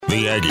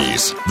The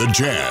Aggies, the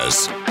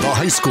Jazz, the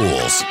high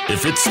schools.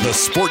 If it's the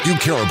sport you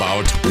care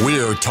about,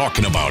 we're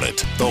talking about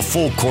it. The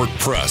Full Court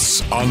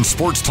Press on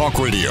Sports Talk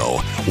Radio,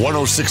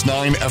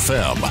 106.9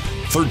 FM,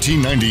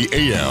 1390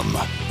 AM.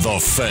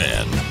 The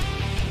Fan.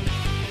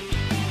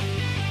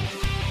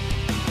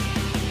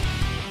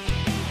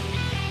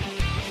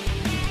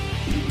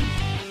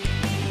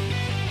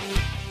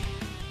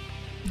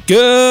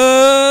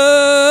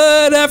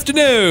 Good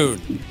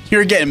afternoon.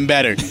 You're getting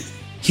better.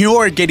 You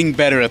are getting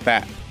better at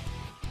that.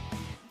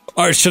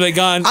 Or should I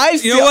gone?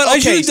 You know what? I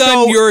should have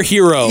done your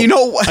hero. You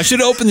know what? I should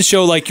have opened the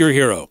show like your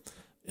hero.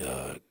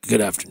 Good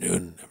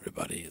afternoon,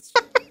 everybody.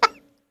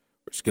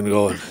 We're just gonna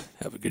go and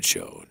have a good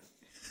show.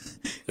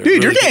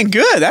 Dude, you're getting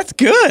good. That's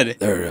good.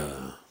 They're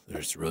a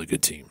really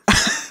good team.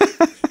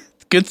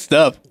 Good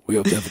stuff. We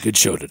hope to have a good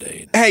show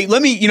today. Hey,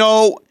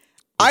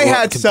 I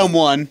had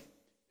someone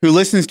who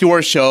listens to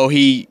our show.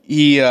 He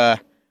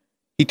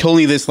told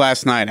me this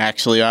last night.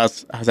 Actually, I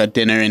was at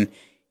dinner and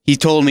he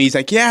told me, he's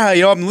like, yeah,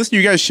 I'm listening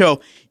to your guys' show.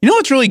 You know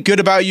what's really good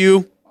about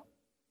you?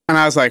 And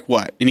I was like,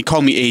 what? And he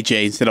called me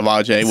AJ instead of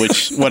Ajay,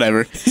 which,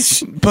 whatever.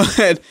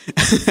 But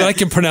I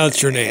can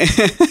pronounce your name.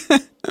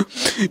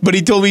 But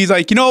he told me, he's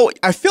like,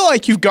 I feel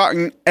like you've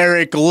gotten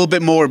Eric a little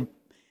bit more.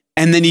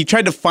 And then he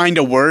tried to find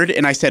a word,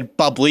 and I said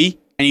bubbly.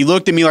 And he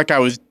looked at me like I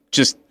was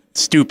just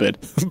stupid.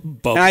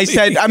 Bubbly. And I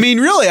said,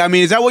 really?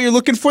 Is that what you're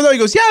looking for, though? He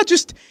goes, yeah,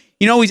 just,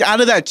 he's out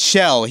of that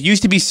shell. He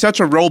used to be such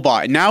a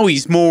robot. And now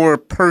he's more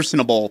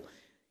personable.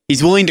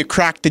 He's willing to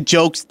crack the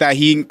jokes that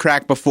he didn't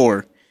crack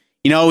before.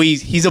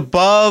 He's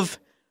above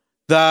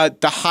the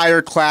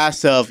higher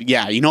class of,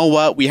 you know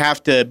what? We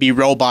have to be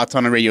robots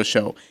on a radio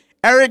show.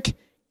 Eric,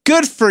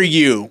 good for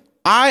you.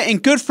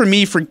 And good for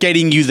me for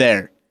getting you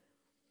there.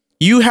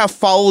 You have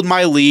followed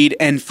my lead,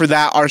 and for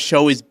that, our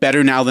show is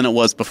better now than it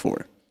was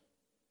before.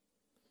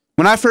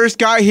 When I first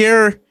got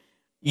here,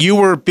 you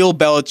were Bill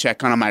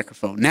Belichick on a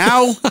microphone.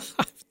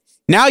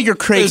 Now you're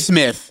Craig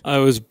Smith. I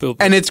was Bill,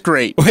 and it's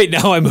great. Wait,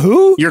 now I'm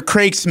who? You're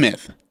Craig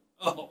Smith.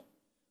 Oh,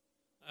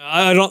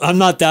 I'm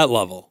not that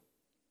level.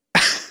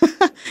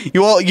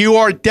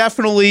 You're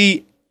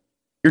definitely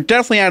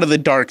out of the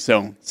dark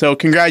zone. So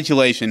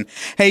congratulations.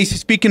 Hey,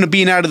 speaking of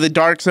being out of the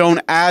dark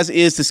zone, as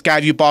is the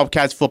Skyview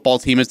Bobcats football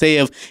team, as they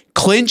have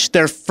clinched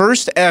their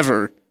first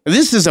ever.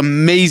 This is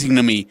amazing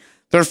to me.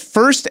 Their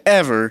first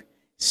ever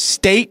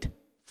state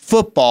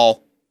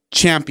football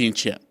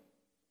championship.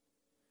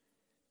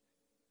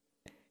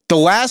 The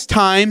last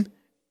time,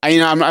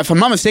 if I'm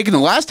not mistaken, the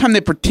last time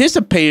they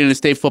participated in a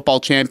state football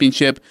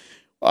championship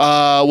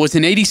was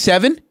in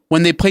 '87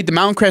 when they played the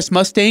Mountain Crest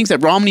Mustangs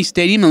at Romney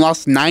Stadium and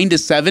lost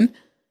 9-7.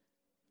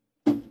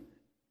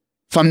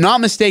 If I'm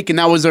not mistaken,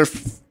 that was their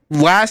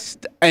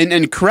last.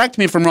 And correct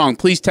me if I'm wrong.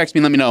 Please text me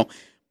and let me know.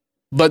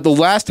 But the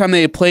last time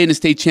they played in a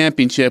state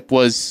championship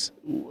for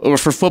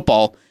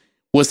football,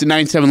 was the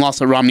 9-7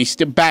 loss at Romney.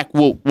 Back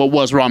what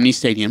was Romney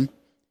Stadium,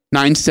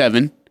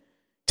 9-7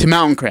 to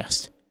Mountain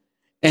Crest.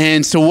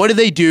 And so what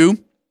do?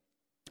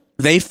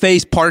 They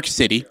face Park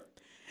City,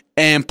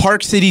 and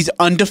Park City's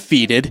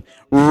undefeated,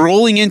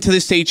 rolling into the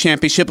state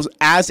championship,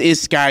 as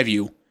is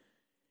Skyview.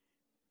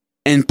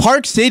 And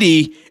Park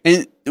City,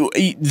 and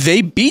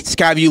they beat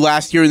Skyview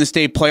last year in the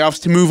state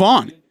playoffs to move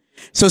on.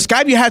 So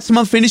Skyview had some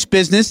unfinished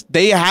business.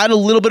 They had a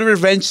little bit of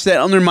revenge set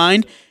on their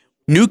mind.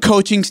 New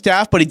coaching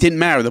staff, but it didn't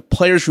matter. The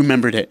players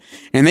remembered it.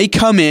 And they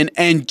come in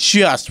and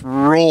just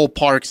roll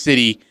Park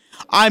City.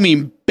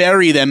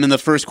 Bury them in the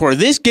first quarter.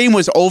 This game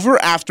was over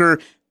after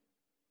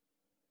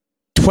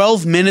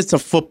 12 minutes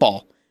of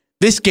football.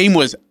 This game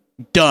was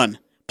done.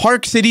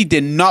 Park City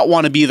did not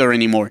want to be there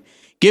anymore.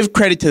 Give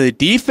credit to the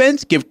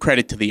defense. Give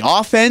credit to the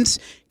offense.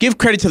 Give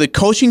credit to the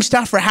coaching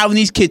staff for having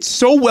these kids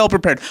so well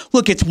prepared.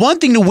 Look, it's one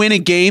thing to win a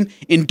game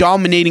in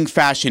dominating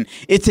fashion.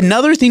 It's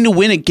another thing to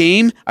win a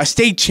game, a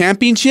state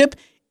championship,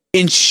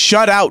 in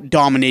shutout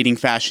dominating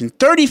fashion.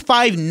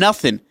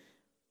 35-0.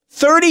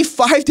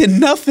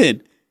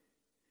 35-0.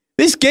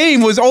 This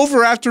game was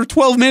over after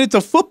 12 minutes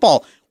of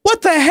football.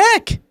 What the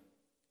heck?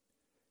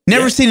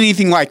 Never seen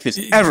anything like this,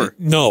 ever.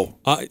 No,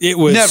 it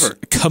was never.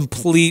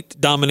 Complete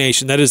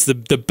domination. That is the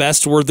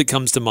best word that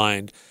comes to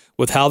mind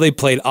with how they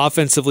played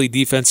offensively,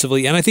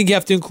 defensively, and I think you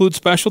have to include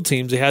special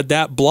teams. They had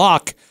that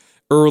block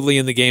early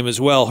in the game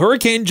as well.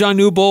 Hurricane John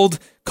Newbold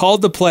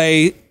called the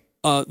play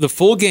the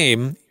full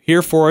game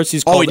here for us.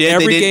 He's called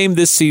every game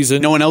this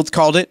season. No one else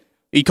called it?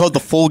 He called the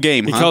full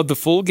game, He called the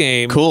full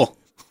game. Cool.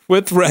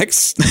 With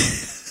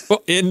Rex.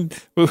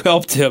 Who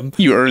helped him.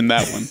 You earned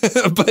that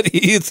one. But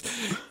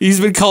he's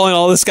been calling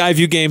all the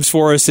Skyview games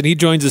for us, and he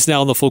joins us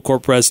now on the Full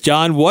Court Press.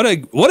 John, what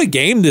a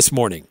game this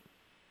morning.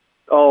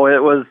 Oh,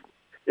 it was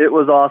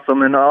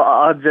awesome, and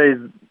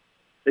Ajay's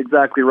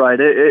exactly right.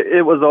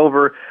 It was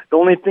over. The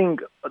only thing,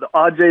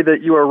 Ajay,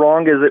 that you are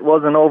wrong is it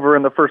wasn't over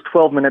in the first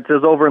 12 minutes. It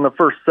was over in the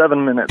first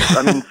 7 minutes.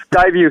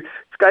 Skyview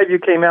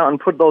came out and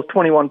put those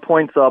 21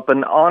 points up,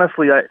 and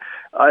honestly,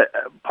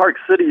 Park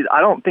City,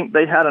 I don't think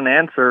they had an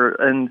answer,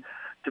 and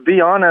to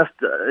be honest,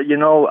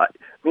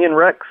 me and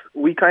Rex,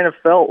 we kind of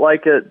felt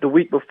like it the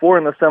week before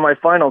in the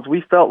semifinals.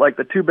 We felt like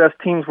the two best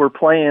teams were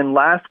playing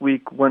last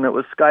week when it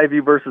was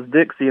Skyview versus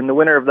Dixie, and the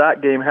winner of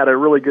that game had a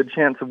really good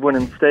chance of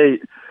winning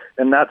state,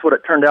 and that's what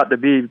it turned out to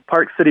be.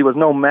 Park City was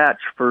no match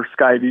for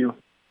Skyview.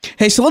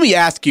 Hey, so let me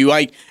ask you,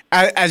 like,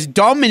 as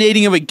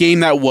dominating of a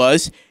game that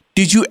was,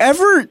 did you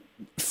ever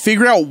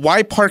figure out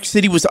why Park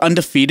City was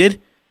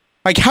undefeated?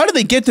 Like, how did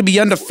they get to be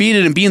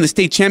undefeated and be in the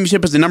state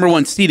championship as the number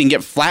one seed and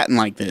get flattened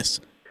like this?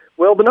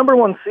 Well, the number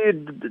one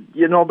seed,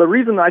 the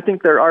reason I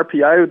think their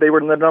RPI, they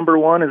were the number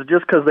one, is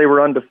just because they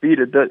were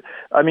undefeated. They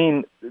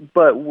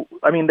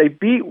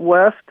beat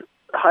West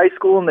High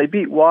School and they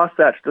beat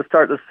Wasatch to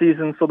start the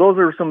season, so those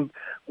are some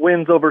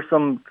wins over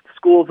some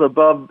schools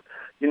above,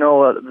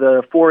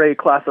 the 4A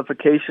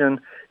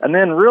classification. And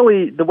then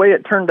really, the way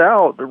it turned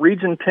out, the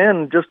Region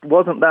 10 just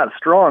wasn't that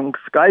strong.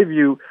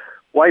 Skyview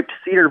wiped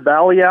Cedar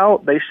Valley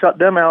out. They shut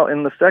them out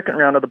in the second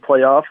round of the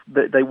playoffs.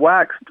 They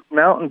waxed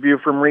Mountain View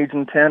from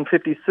Region 10,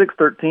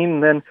 56-13,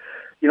 and then,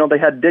 they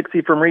had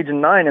Dixie from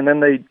Region 9, and then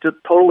they just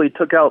totally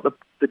took out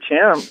the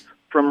champs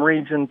from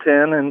Region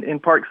 10 in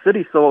Park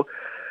City. So,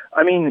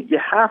 you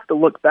have to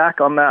look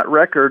back on that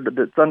record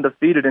that's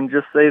undefeated and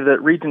just say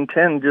that Region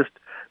 10 just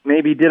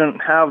maybe didn't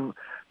have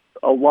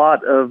a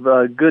lot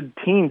of good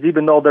teams,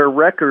 even though their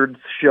records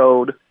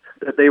showed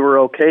that they were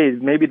okay.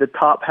 Maybe the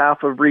top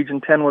half of Region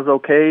 10 was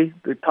okay,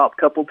 the top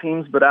couple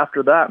teams, but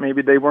after that,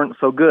 maybe they weren't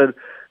so good.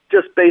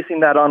 Just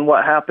basing that on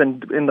what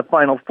happened in the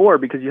Final Four,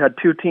 because you had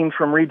two teams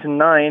from Region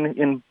 9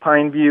 in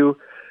Pineview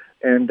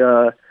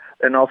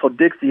and also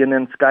Dixie, and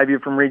then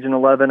Skyview from Region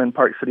 11 and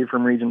Park City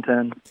from Region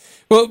 10.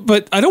 Well,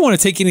 but I don't want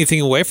to take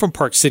anything away from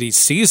Park City's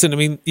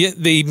season.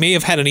 They may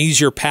have had an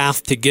easier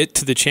path to get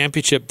to the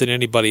championship than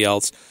anybody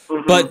else,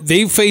 but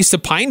they faced a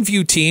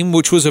Pineview team,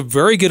 which was a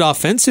very good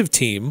offensive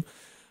team,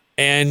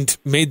 and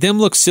made them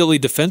look silly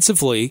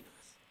defensively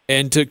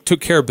and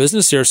took care of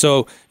business there.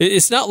 So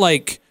it's not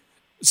like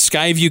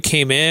Skyview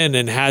came in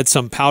and had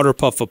some powder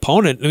puff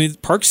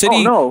opponent. Park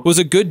City was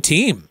a good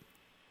team.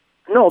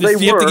 No, they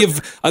were. You have to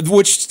give,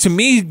 which to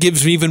me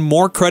gives even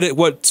more credit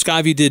what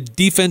Skyview did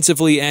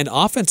defensively and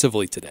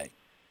offensively today.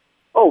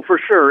 Oh, for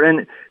sure,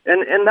 and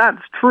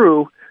that's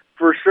true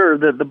for sure.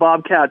 That the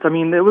Bobcats. It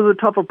was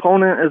a tough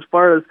opponent as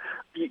far as,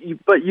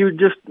 but you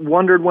just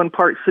wondered when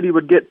Park City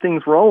would get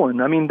things rolling.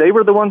 They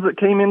were the ones that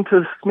came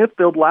into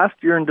Smithfield last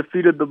year and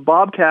defeated the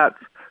Bobcats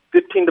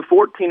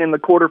 15-14 in the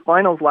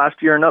quarterfinals last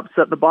year and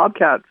upset the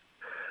Bobcats.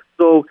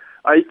 So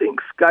I think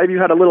Skyview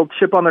had a little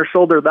chip on their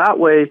shoulder that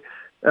way.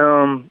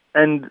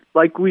 And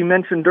like we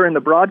mentioned during the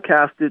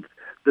broadcast, it's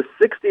the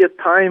 60th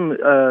time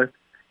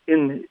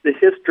in the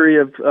history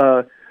of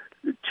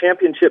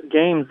championship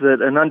games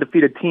that an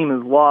undefeated team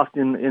has lost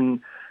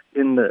in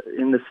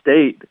the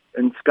state,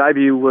 and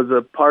Skyview was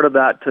a part of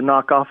that to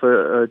knock off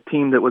a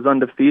team that was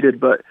undefeated.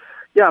 But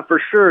yeah,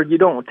 for sure, you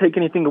don't take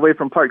anything away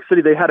from Park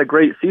City. They had a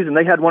great season.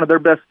 They had one of their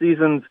best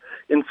seasons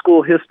in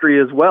school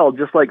history as well,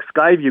 just like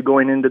Skyview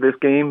going into this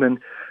game, and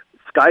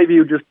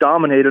Skyview just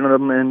dominated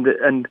them.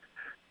 And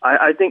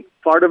I think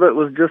part of it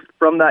was just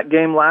from that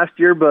game last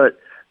year, but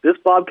this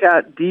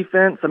Bobcat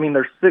defense,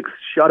 their sixth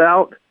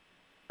shutout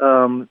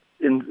in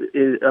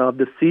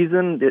the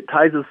season. It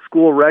ties a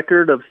school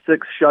record of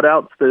 6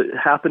 shutouts that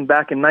happened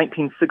back in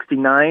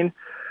 1969.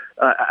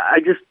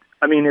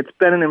 It's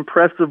been an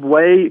impressive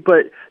way,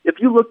 but if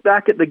you look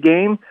back at the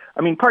game,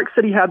 Park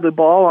City had the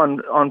ball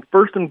on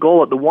first and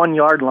goal at the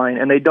 1-yard line,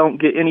 and they don't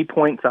get any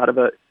points out of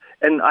it.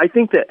 And I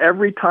think that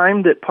every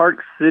time that Park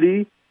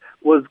City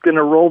was going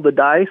to roll the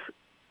dice,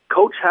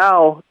 Coach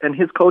Howe and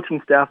his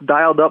coaching staff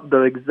dialed up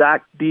the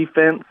exact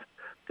defense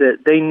that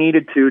they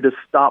needed to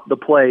stop the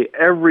play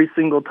every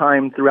single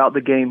time throughout the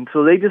game.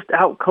 So they just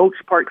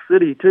out-coached Park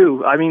City,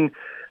 too.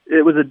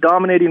 It was a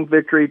dominating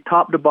victory,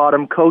 top to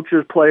bottom,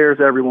 coaches, players,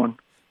 everyone.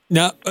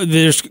 Now,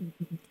 there's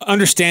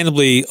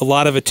understandably a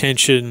lot of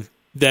attention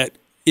that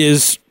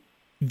is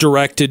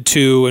directed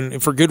to,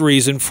 and for good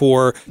reason,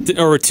 to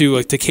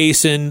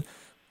Kaysen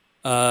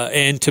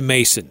and to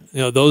Mason.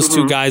 Those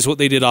two guys, what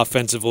they did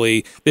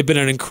offensively, they've been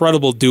an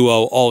incredible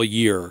duo all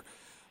year.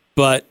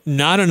 But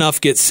not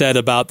enough gets said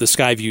about the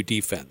Skyview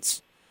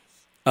defense.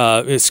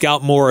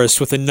 Scout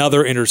Morris with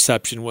another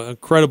interception, what an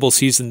incredible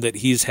season that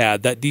he's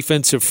had. That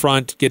defensive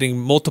front getting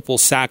multiple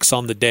sacks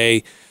on the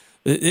day.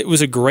 It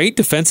was a great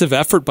defensive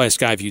effort by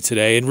Skyview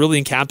today, and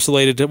really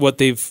encapsulated what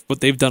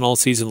they've done all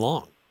season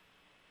long.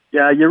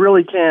 Yeah, you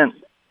really can't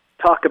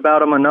talk about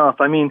them enough.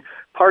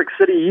 Park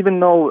City, even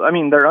though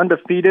they're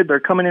undefeated, they're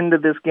coming into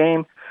this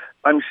game.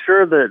 I'm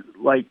sure that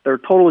their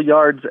total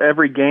yards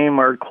every game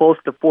are close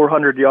to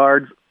 400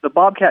 yards. The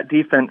Bobcat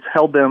defense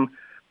held them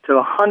to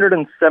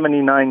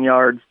 179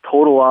 yards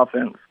total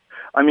offense.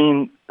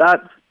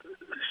 That's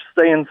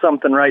saying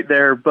something right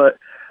there. But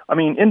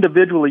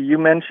individually, you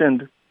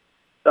mentioned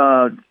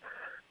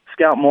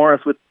Scout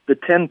Morris with the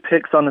 10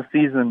 picks on the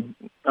season.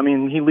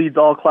 He leads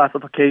all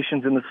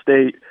classifications in the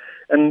state.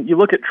 And you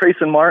look at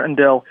Trayson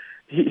Martindale,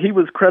 he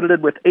was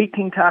credited with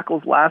 18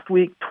 tackles last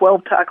week,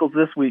 12 tackles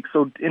this week.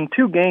 So in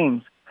 2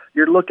 games,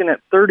 you're looking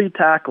at 30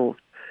 tackles.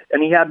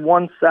 and he had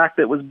one sack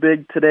that was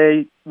big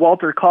today.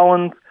 Walter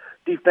Collins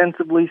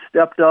defensively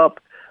stepped up.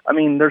 I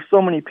mean, there's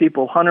so many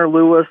people. Hunter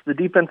Lewis, the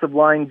defensive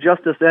line,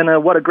 Justice Enna.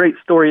 What a great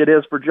story it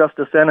is for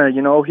Justice Enna.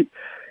 You know,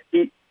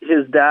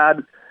 his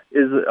dad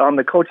is on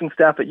the coaching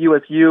staff at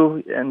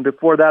USU, and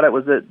before that it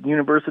was at the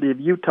University of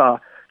Utah.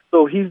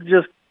 So he's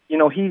just, you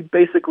know, he's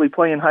basically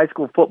playing high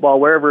school football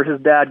wherever his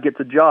dad gets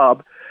a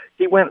job.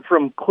 He went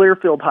from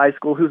Clearfield High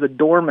School, who's a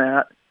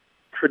doormat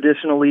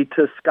traditionally,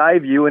 to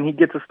Skyview, and he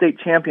gets a state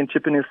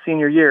championship in his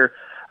senior year.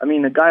 I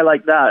mean, a guy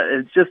like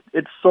that,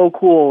 it's so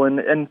cool.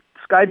 And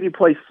Skyview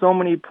plays so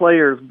many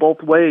players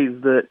both ways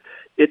that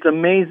it's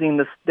amazing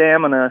the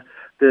stamina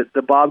that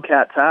the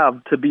Bobcats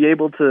have to be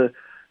able to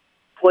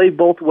play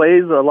both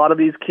ways. A lot of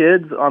these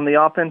kids on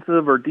the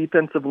offensive or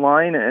defensive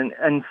line,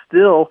 and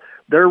still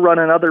they're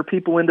running other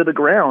people into the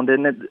ground,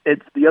 and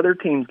it's the other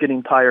teams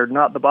getting tired,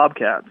 not the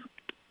Bobcats.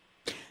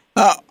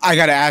 I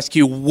got to ask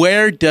you,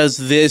 where does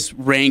this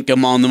rank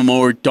among the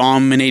more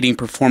dominating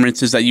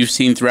performances that you've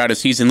seen throughout a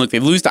season? Look, they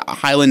lose to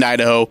Highland,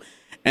 Idaho,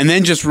 and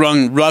then just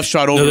run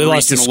roughshod over. No, they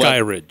lost to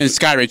Skyridge.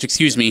 Skyridge,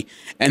 excuse me,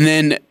 and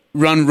then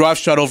run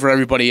roughshod over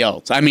everybody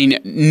else. I mean,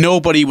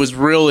 nobody was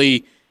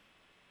really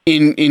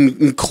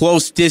in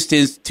close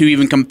distance to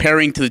even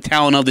comparing to the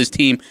talent of this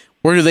team.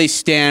 Where do they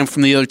stand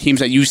from the other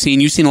teams that you've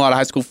seen? You've seen a lot of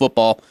high school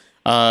football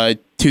to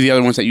the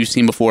other ones that you've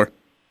seen before.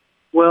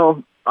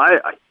 Well,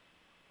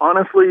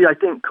 honestly, I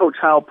think Coach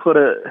Howell put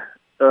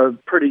a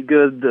pretty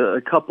good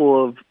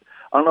couple of,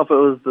 I don't know if it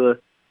was the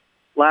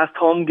last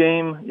home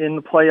game in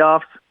the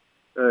playoffs,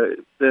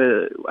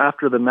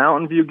 after the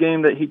Mountain View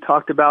game that he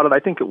talked about it. I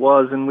think it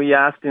was, and we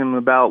asked him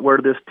about where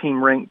this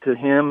team ranked to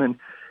him, and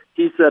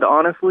he said,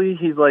 honestly,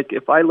 he's like,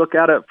 if I look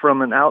at it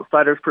from an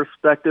outsider's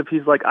perspective,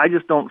 he's like, I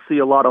just don't see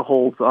a lot of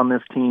holes on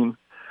this team.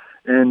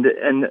 And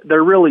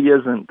there really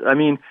isn't. I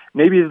mean,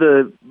 maybe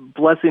the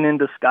blessing in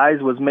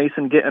disguise was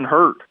Mason getting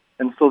hurt.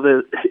 And so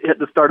at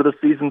the start of the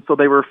season, so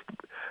they were,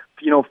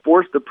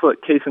 forced to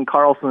put Kason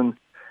Carlson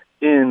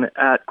in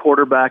at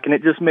quarterback, and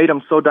it just made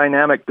them so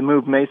dynamic to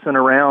move Mason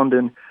around.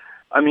 And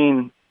I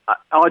mean,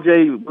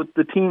 Ajay, with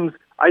the teams,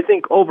 I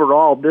think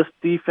overall this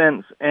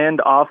defense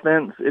and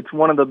offense, it's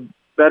one of the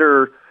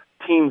better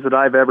teams that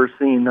I've ever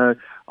seen.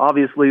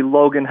 Obviously,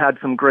 Logan had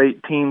some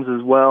great teams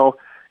as well.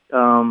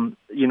 And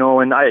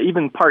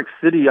even Park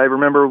City, I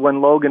remember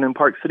when Logan and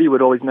Park City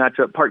would always match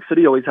up. Park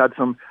City always had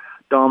some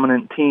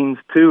dominant teams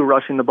too,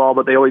 rushing the ball,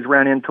 but they always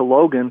ran into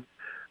Logan.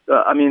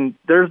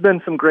 There's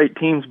been some great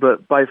teams,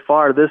 but by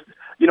far this,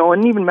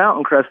 and even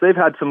Mountain Crest, they've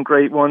had some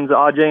great ones.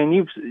 Ajay, and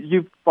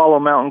you follow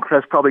Mountain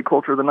Crest probably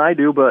closer than I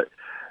do, but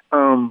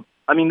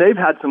they've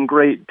had some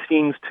great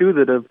teams too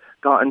that have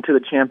gotten to the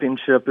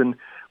championship and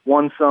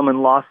won some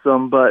and lost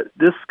some. But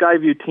this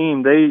Skyview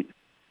team,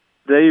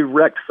 they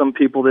wrecked some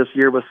people this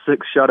year with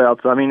 6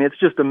 shutouts. I mean, it's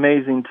just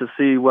amazing to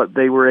see what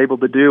they were able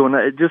to do, and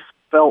it just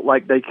felt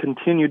like they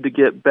continued to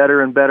get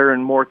better and better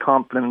and more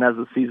confident as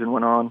the season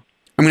went on.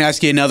 I'm going to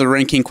ask you another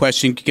ranking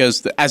question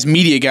because as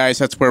media guys,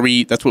 that's what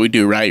we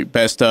do, right?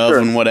 Best of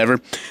and whatever.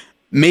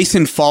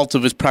 Mason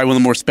Faltov is probably one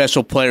of the more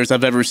special players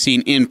I've ever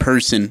seen in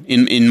person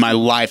in my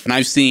life, and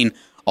I've seen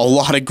a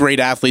lot of great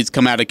athletes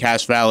come out of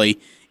Cache Valley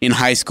in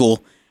high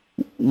school.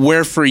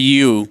 Where for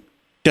you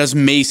does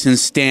Mason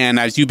stand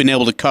as you've been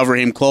able to cover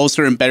him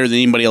closer and better than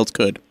anybody else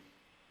could?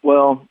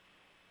 Well,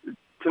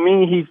 to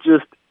me, he's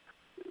just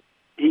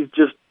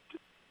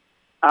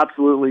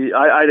absolutely.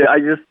 I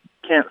just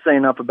can't say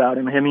enough about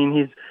him. I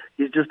mean,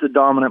 he's just a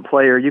dominant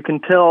player. You can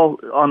tell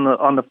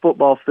on the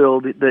football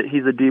field that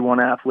he's a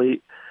D1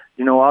 athlete.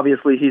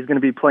 Obviously he's going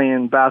to be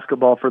playing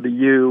basketball for the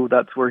U.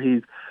 That's where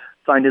he's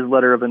signed his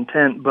letter of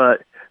intent.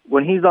 But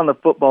when he's on the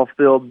football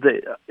field,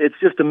 it's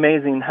just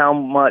amazing how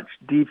much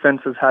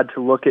defenses had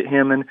to look at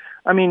him. And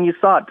I mean, you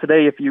saw it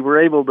today. If you were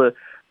able to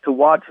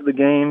watch the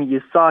game,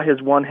 you saw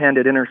his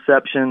one-handed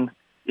interception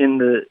in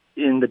the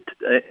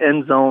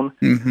end zone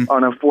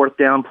on a 4th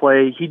down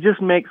play. He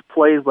just makes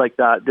plays like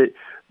that.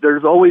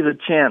 There's always a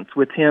chance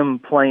with him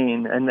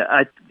playing, and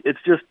it's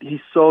just he's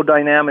so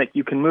dynamic.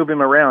 You can move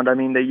him around. I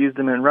mean, they used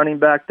him in running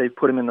back. They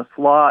put him in the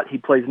slot. He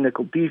plays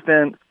nickel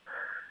defense.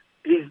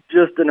 He's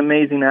just an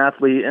amazing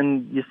athlete,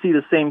 and you see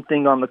the same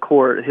thing on the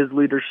court, his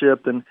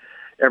leadership and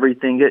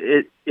everything.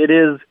 It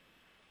is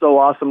so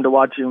awesome to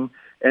watch him,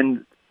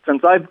 and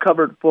since I've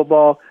covered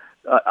football,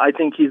 I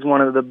think he's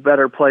one of the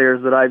better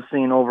players that I've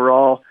seen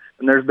overall,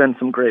 and there's been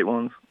some great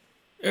ones.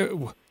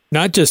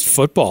 Not just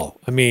football.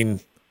 I mean,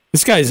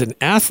 this guy's an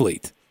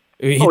athlete.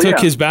 He took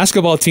his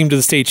basketball team to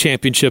the state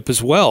championship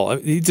as well.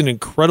 He's an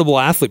incredible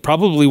athlete.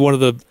 Probably one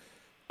of the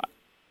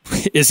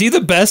 – is he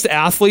the best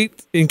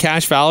athlete in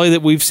Cache Valley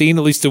that we've seen,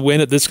 at least to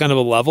win at this kind of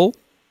a level?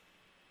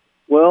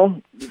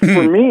 Well,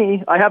 for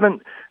me,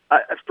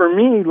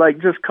 like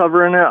just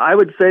covering it, I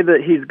would say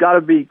that he's got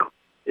to be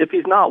 – if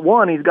he's not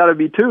 1, he's got to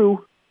be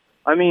 2.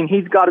 I mean,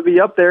 he's got to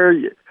be up there.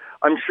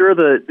 I'm sure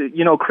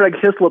that, Craig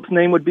Hislop's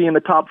name would be in the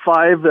top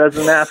 5 as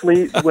an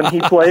athlete when he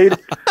played.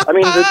 I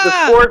mean,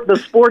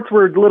 the sports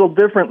were a little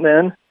different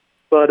then,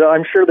 but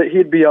I'm sure that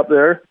he'd be up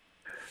there.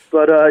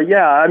 But,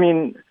 I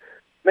mean,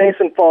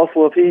 Mason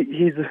Fossilov,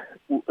 he's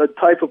a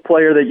type of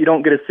player that you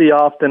don't get to see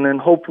often,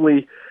 and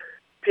hopefully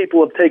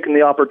people have taken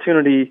the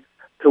opportunity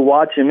to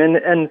watch him.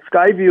 And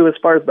Skyview, as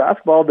far as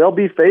basketball, they'll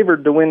be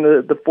favored to win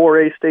the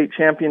 4A state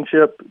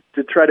championship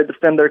to try to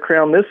defend their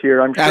crown this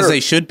year, I'm sure. As they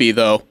should be,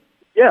 though.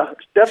 Yeah,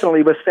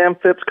 definitely. With Sam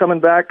Phipps coming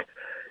back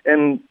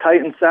and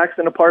Titan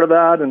Saxon a part of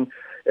that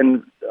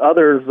and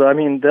others, I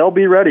mean, they'll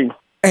be ready.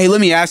 Hey,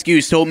 let me ask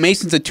you, so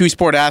Mason's a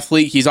two-sport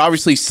athlete. He's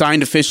obviously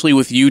signed officially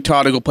with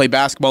Utah to go play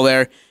basketball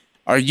there.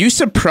 Are you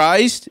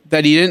surprised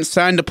that he didn't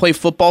sign to play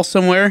football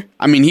somewhere?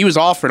 I mean, he was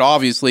offered,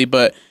 obviously,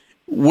 but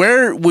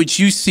where would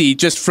you see,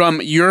 just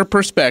from your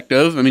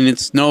perspective, I mean,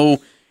 it's no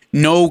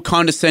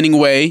condescending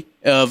way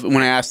of when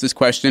I ask this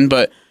question,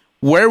 but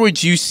where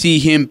would you see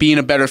him being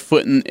a better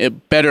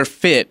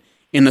fit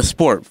in the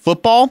sport,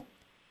 football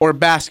or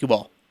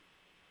basketball?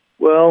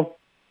 Well,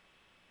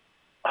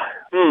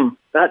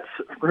 that's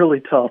really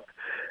tough.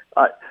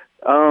 I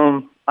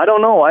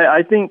don't know.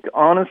 I think,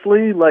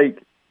 honestly,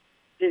 like,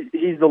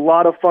 he's a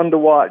lot of fun to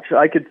watch.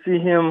 I could see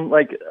him,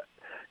 like,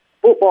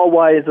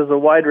 football-wise as a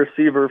wide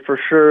receiver for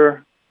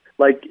sure,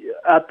 like,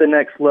 at the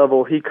next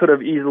level. He could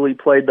have easily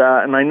played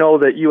that, and I know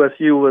that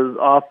USU was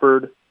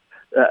offered,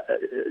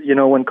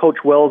 when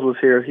Coach Wells was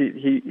here,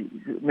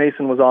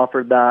 Mason was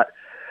offered that.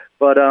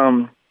 But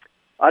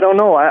I don't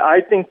know.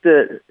 I think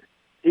that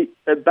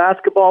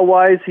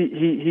basketball-wise,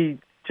 he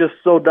just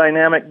so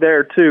dynamic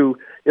there, too.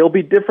 It'll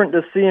be different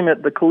to see him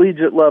at the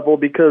collegiate level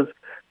because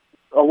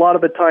a lot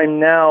of the time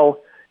now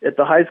at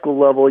the high school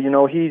level,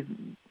 he's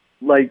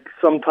like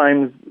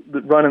sometimes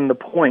running the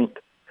point.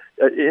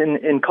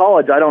 In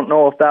college, I don't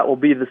know if that will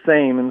be the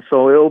same, and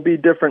so it'll be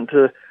different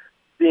to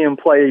see him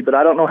play, but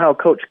I don't know how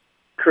Coach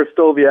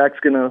Kristoviak's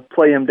going to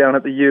play him down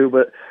at the U,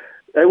 but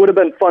it would have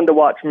been fun to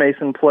watch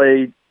Mason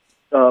play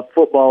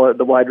football at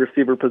the wide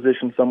receiver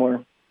position somewhere.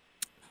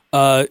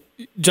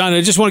 John,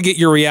 I just want to get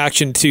your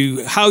reaction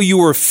to how you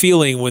were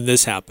feeling when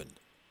this happened.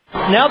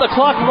 Now the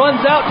clock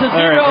runs out to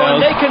 0,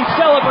 and they can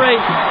celebrate.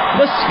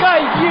 The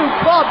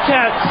Skyview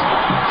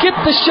Bobcats get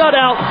the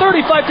shutout,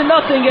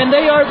 35-0, and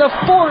they are the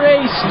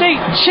 4A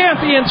state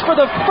champions for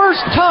the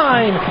first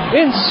time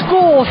in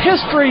school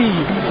history.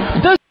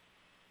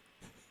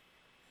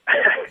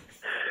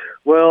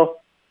 Well,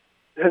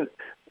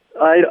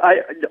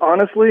 I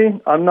honestly,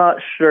 I'm not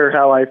sure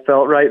how I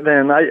felt right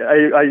then.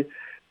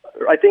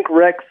 I think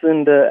Rex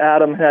and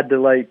Adam had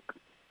to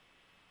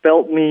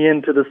felt me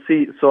into the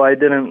seat so I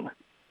didn't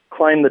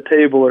climb the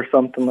table or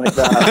something like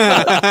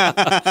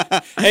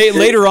that. Hey,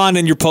 later on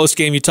in your post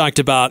game, you talked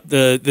about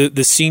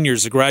the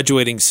seniors, the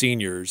graduating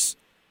seniors,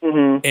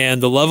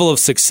 and the level of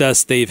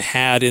success they've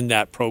had in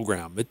that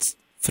program. It's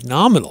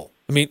phenomenal.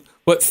 I mean,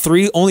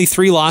 only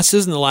 3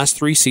 losses in the last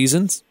 3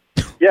 seasons?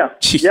 Yeah,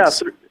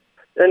 Jesus.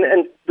 yeah.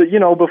 And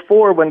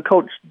before when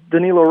Coach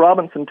Danilo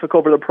Robinson took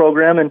over the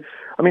program, and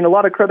I mean, a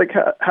lot of credit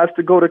has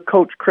to go to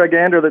Coach Craig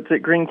Ander that's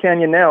at Green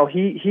Canyon now.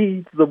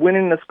 He's the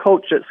winningest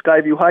coach at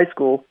Skyview High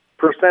School,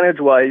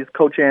 percentage-wise,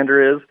 Coach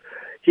Ander is.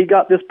 He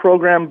got this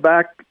program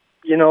back,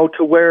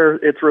 to where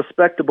it's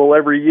respectable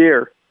every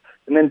year.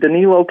 And then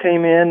Danilo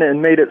came in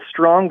and made it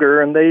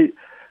stronger, and they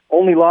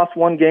only lost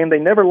 1 game. They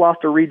never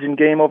lost a region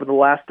game over the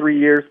last 3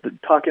 years,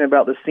 talking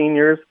about the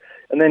seniors.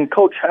 And then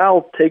Coach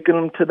Hal taken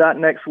them to that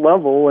next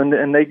level,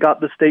 and they got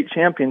the state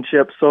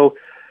championship. So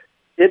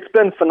it's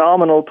been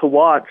phenomenal to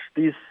watch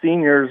these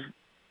seniors,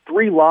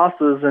 3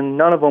 losses, and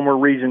none of them were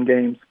region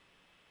games.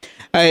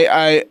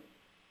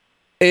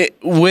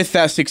 With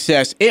that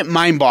success, it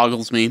mind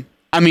boggles me.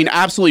 I mean,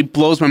 absolutely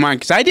blows my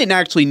mind, because I didn't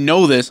actually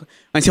know this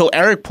until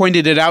Eric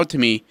pointed it out to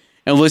me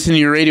and listened to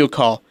your radio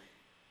call.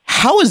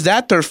 How is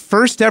that their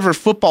first ever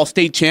football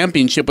state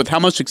championship with how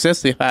much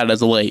success they've had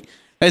as of late?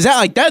 Is that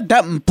like that?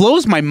 That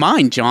blows my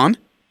mind, John.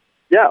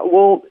 Yeah,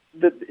 well,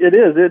 it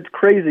is. It's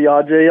crazy,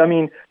 Ajay. I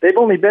mean, they've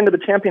only been to the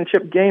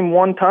championship game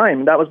 1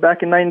 time. That was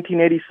back in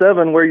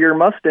 1987, where your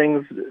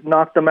Mustangs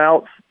knocked them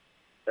out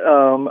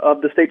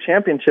of the state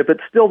championship.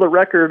 It's still the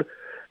record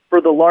for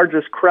the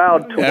largest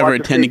crowd to ever watch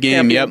attend a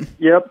game.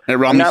 Yep. At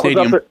Romney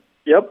Stadium.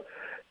 Yep.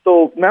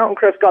 So Mountain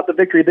Crest got the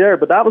victory there,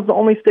 but that was the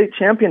only state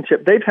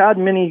championship. They've had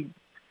many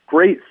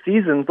great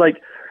seasons,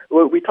 like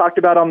what we talked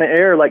about on the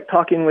air, like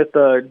talking with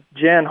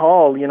Jan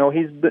Hall.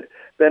 He's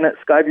been at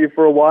Skyview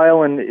for a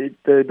while, and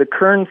the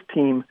Kearns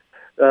team,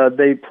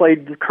 they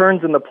played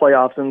Kearns in the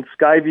playoffs, and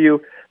Skyview,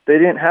 they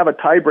didn't have a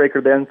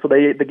tiebreaker then, so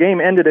the game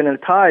ended in a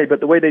tie, but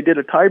the way they did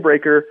a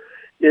tiebreaker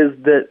is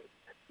that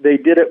they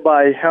did it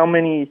by how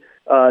many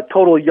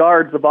total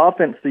yards of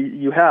offense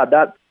you had.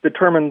 That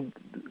determined,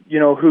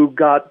 who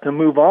got to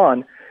move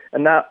on.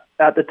 And that,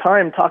 at the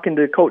time, talking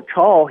to Coach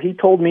Hall, he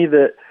told me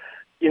that,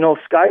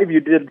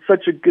 Skyview did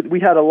such a good, we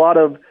had a lot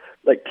of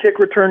kick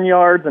return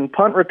yards and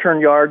punt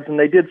return yards, and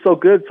they did so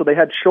good, so they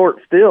had short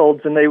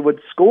fields and they would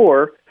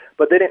score,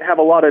 but they didn't have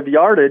a lot of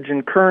yardage,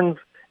 and Kearns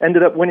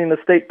ended up winning the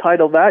state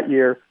title that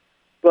year.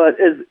 But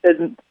as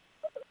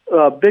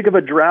big of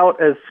a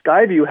drought as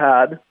Skyview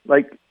had,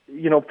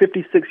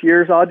 56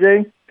 years,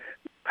 Ajay,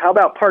 how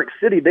about Park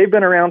City? They've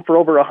been around for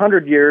over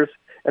 100 years,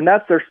 and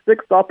that's their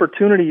 6th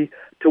opportunity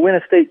to win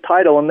a state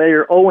title, and they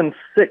are 0-6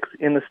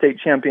 in the state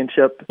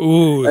championship.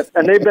 Ooh.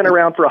 And they've been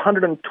around for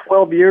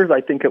 112 years,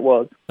 I think it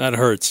was. That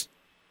hurts.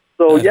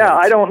 So, That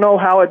hurts. I don't know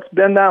how it's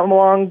been that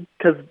long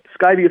because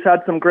Skyview's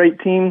had some great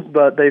teams,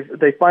 but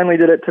they finally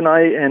did it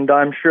tonight, and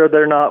I'm sure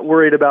they're not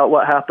worried about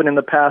what happened in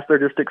the past. They're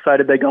just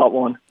excited they got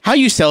one. How are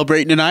you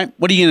celebrating tonight?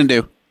 What are you going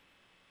to do?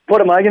 What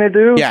am I going to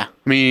do? Yeah,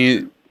 I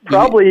mean,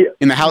 probably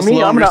in the house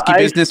alone, risky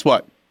business,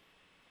 what?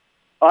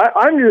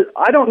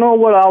 I don't know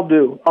what I'll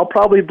do. I'll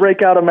probably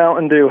break out a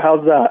Mountain Dew.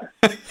 How's that?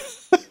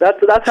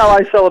 That's how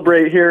I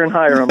celebrate here in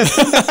Hiram.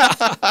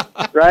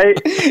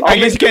 Right? I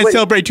guess you can't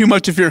celebrate too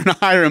much if you're in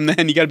Hiram.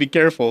 Then you got to be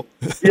careful.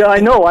 Yeah, I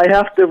know. I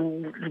have to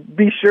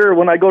be sure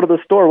when I go to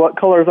the store what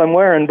colors I'm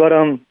wearing. But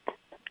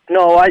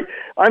no,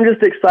 I'm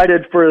just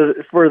excited for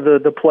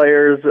the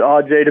players,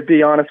 Ajay, to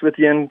be honest with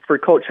you, and for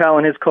Coach Hal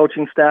and his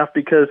coaching staff,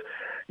 because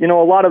a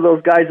lot of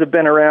those guys have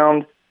been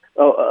around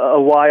a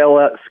while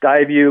at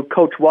Skyview.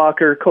 Coach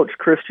Walker, Coach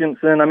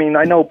Christensen. I mean,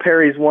 I know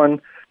Perry's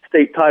won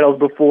state titles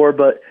before,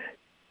 but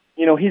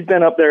he's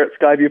been up there at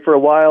Skyview for a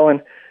while,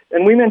 and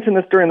we mentioned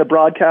this during the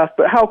broadcast,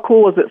 but how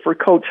cool is it for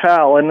Coach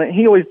Hal? And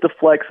he always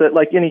deflects it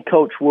like any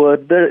coach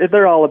would.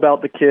 They're all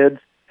about the kids.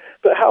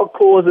 But how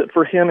cool is it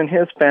for him and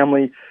his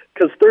family?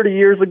 Because 30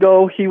 years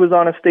ago, he was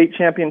on a state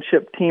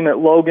championship team at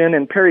Logan,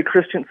 and Perry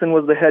Christensen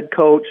was the head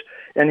coach,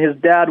 and his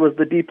dad was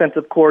the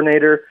defensive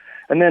coordinator.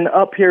 And then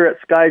up here at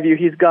Skyview,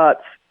 he's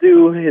got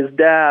Stu, his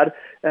dad,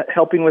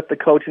 helping with the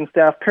coaching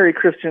staff. Perry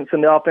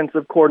Christensen, the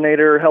offensive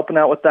coordinator, helping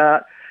out with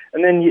that.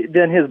 And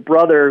then his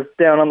brother's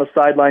down on the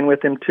sideline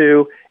with him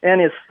too,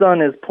 and his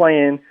son is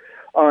playing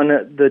on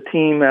the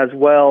team as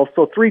well.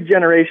 So 3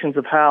 generations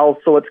of Hal,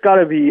 so it's got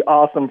to be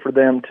awesome for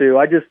them too.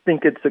 I just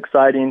think it's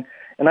exciting,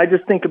 and I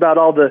just think about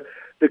all the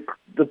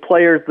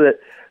players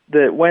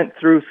that went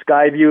through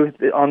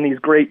Skyview on these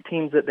great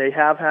teams that they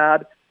have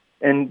had,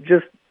 and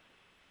just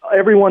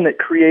everyone that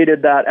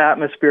created that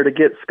atmosphere to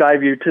get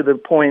Skyview to the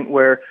point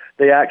where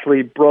they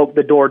actually broke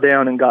the door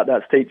down and got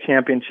that state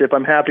championship.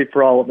 I'm happy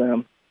for all of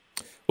them.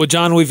 Well,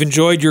 John, we've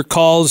enjoyed your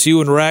calls, you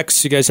and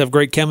Rex. You guys have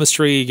great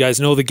chemistry. You guys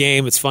know the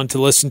game. It's fun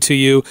to listen to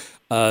you.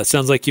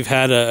 Sounds like you've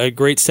had a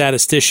great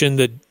statistician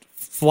that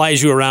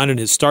flies you around in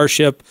his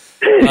starship.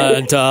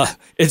 And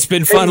it's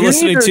been fun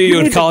listening to you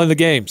and calling the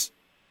games.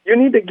 You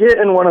need to get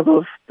in one of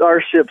those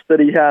starships that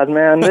he has,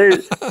 man.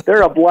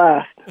 They're a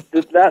blast.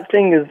 That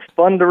thing is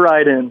fun to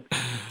ride in.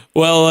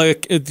 Well,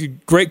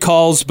 great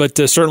calls, but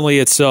certainly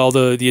it's all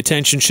the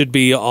attention should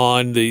be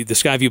on the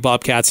Skyview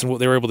Bobcats and what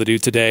they were able to do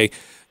today.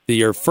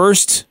 Your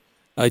first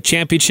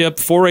championship,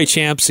 4A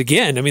champs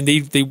again. I mean,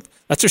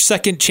 that's their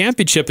second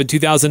championship in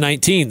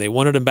 2019. They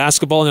won it in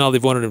basketball, and now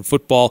they've won it in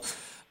football.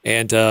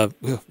 And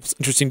it's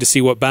interesting to see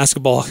what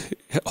basketball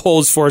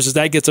holds for us as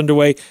that gets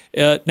underway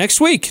next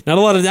week. Not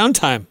a lot of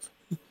downtime.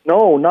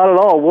 No, not at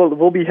all.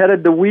 We'll be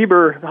headed to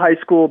Weber High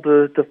School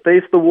to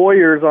face the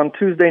Warriors on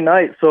Tuesday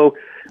night. So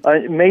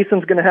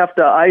Mason's going to have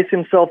to ice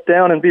himself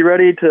down and be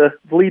ready to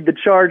lead the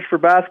charge for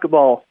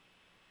basketball.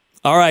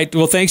 All right.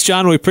 Well, thanks,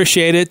 John. We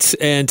appreciate it.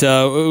 And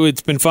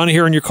it's been fun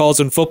hearing your calls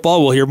on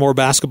football. We'll hear more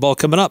basketball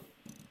coming up.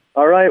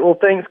 All right. Well,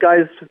 thanks,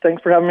 guys.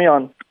 Thanks for having me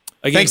on.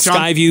 Again,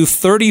 Skyview,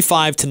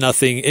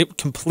 35-0,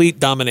 complete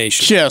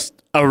domination. Just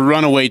a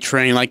runaway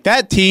train. Like,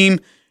 that team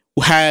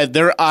had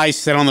their eyes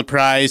set on the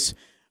prize,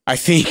 I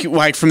think,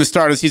 like from the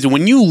start of the season.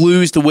 When you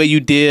lose the way you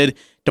did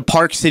to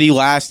Park City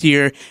last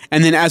year,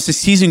 and then as the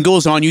season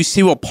goes on, you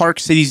see what Park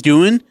City's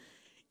doing,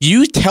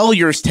 you tell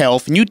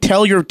yourself and you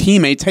tell your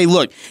teammates, hey,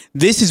 look,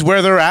 this is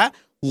where they're at.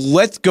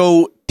 Let's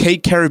go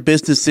take care of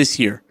business this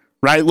year,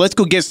 right? Let's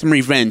go get some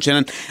revenge.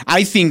 And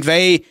I think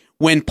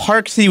when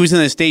Park City was in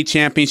the state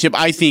championship,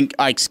 I think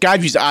like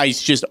Skyview's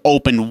eyes just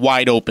opened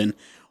wide open.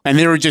 And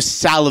they were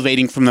just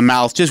salivating from the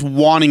mouth, just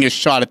wanting a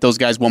shot at those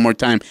guys one more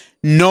time,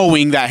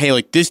 knowing that, hey,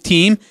 like this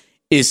team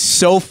is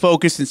so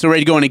focused and so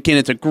ready to go. And again,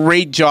 it's a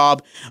great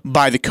job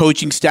by the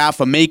coaching staff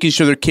of making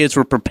sure their kids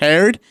were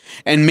prepared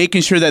and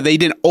making sure that they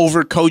didn't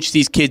overcoach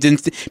these kids.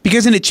 And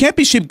because in a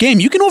championship game,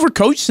 you can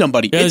overcoach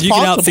somebody. Yeah, it's you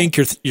possible. can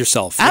outthink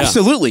yourself.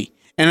 Absolutely. Yeah.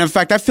 And in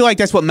fact, I feel like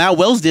that's what Matt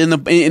Wells did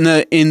in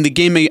the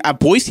game at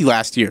Boise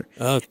last year.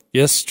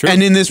 Yes, true.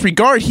 And in this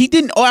regard, he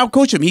didn't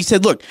outcoach him. He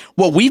said, look,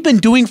 what we've been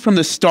doing from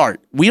the start,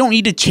 we don't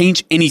need to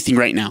change anything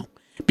right now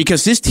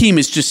because this team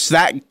is just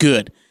that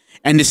good.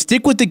 And to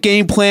stick with the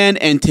game plan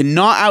and to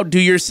not outdo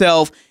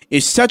yourself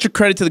is such a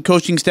credit to the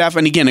coaching staff.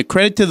 And again, a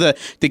credit to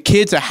the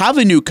kids that have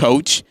a new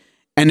coach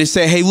and to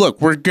say, hey,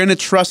 look, we're going to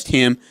trust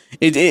him.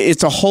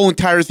 It's a whole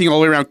entire thing all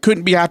the way around.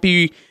 Couldn't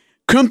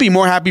be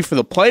more happy for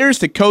the players,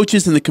 the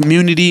coaches, and the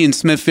community in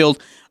Smithfield.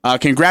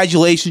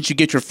 Congratulations. You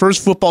get your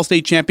first football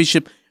state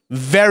championship.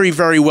 Very,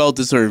 very well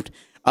deserved.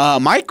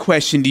 My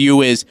question to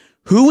you is,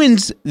 who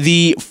wins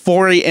the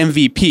 4A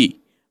MVP?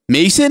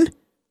 Mason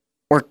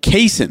or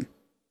Kaysen?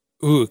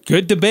 Ooh,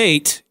 good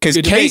debate. Because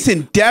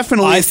Kaysen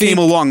definitely came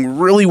along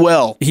really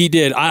well. He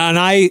did. And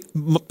I,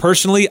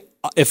 personally,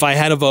 if I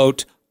had a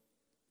vote,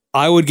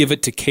 I would give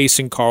it to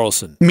Kaysen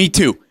Carlson. Me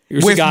too.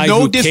 Here's with a guy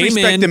no who disrespect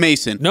came in, to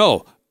Mason.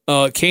 No.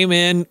 came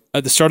in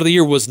at the start of the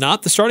year, was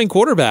not the starting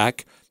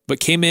quarterback, but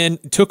came in,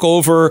 took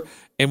over,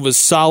 and was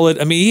solid.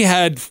 I mean, he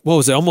had,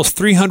 almost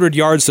 300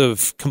 yards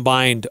of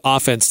combined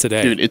offense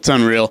today. Dude, it's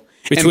unreal.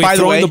 Between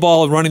throwing the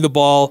ball and running the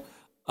ball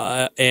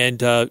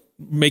and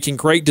making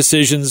great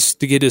decisions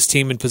to get his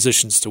team in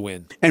positions to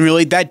win. And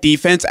really, that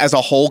defense as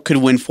a whole could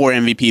win 4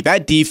 MVP.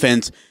 That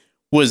defense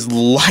was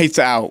lights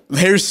out.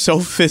 They're so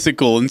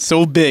physical and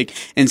so big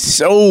and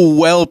so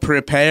well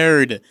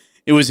prepared.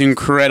 It was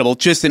incredible.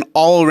 Just an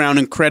all-around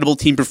incredible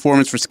team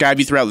performance for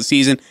Skyview throughout the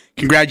season.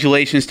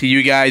 Congratulations to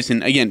you guys,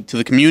 and again, to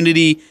the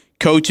community,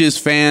 coaches,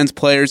 fans,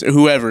 players,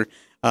 whoever.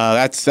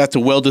 That's a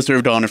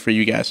well-deserved honor for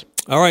you guys.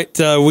 All right,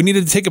 we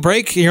needed to take a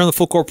break here on the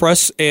Full Court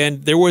Press,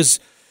 and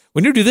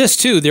we need to do this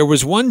too. There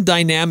was one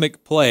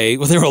dynamic play.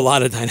 Well, there were a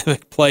lot of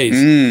dynamic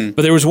plays,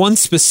 but there was one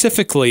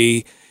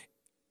specifically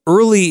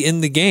early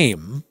in the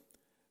game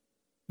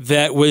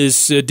that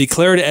was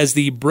declared as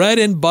the bread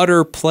and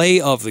butter play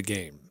of the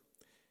game.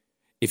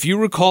 If you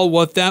recall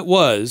what that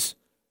was,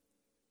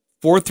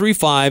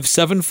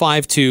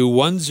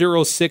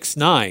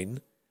 435-752-1069,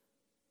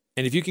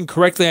 and if you can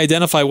correctly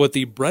identify what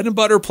the bread and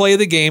butter play of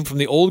the game from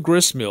the old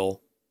grist mill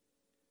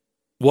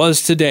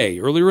was today,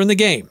 earlier in the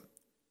game,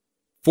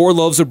 4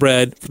 loaves of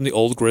bread from the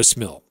old grist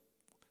mill.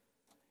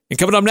 And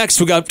coming up next,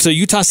 we got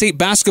Utah State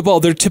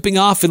basketball. They're tipping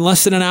off in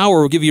less than an hour.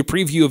 We'll give you a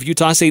preview of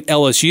Utah State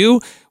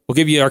LSU. We'll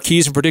give you our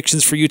keys and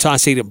predictions for Utah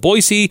State and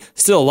Boise.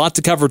 Still a lot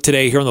to cover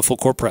today here on the Full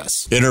Court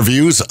Press.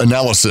 Interviews,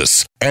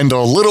 analysis, and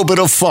a little bit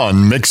of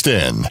fun mixed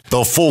in.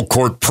 The Full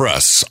Court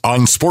Press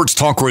on Sports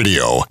Talk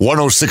Radio,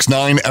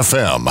 106.9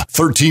 FM,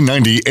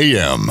 1390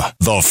 AM.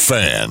 The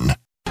Fan.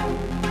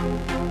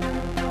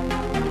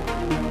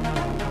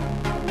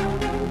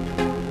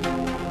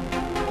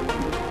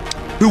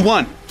 Who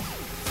won?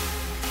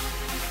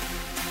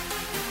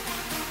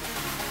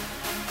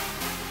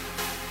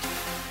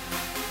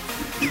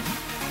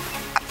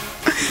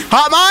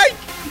 Hot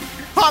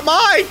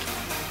Mike!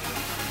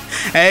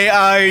 Hey,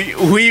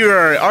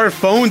 our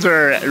phones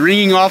are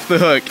ringing off the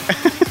hook.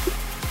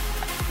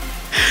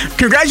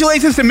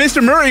 Congratulations to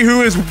Mr. Murray,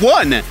 who has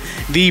won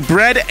the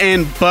bread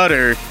and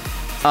butter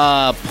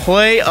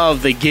play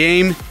of the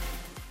game.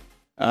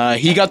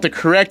 He got the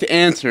correct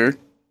answer,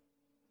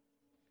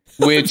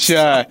 which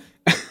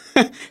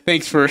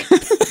thanks for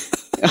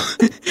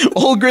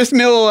Old Grist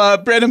Mill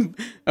bread and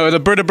the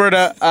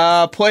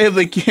Berta play of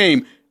the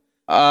game.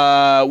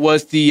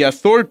 Was the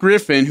Thor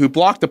Griffin, who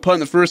blocked the punt in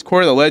the first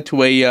quarter that led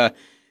to a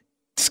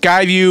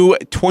Skyview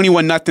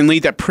 21-0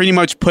 lead that pretty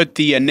much put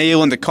the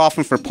nail in the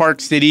coffin for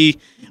Park City.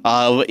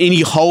 Any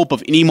hope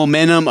of any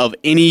momentum, of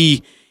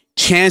any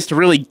chance to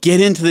really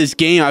get into this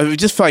game. I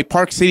just felt like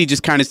Park City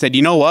just kind of said,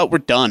 you know what, we're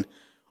done.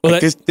 Well,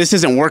 this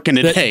isn't working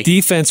today. That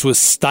defense was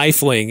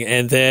stifling,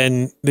 and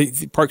then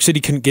the Park City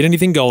couldn't get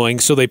anything going,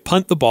 so they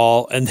punt the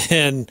ball, and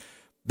then,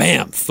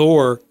 bam,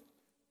 Thor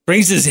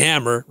brings his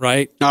hammer,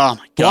 right? Oh, my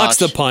gosh. Blocks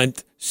the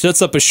punt,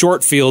 sets up a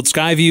short field.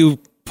 Skyview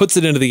puts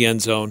it into the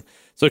end zone.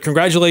 So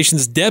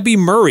congratulations, Debbie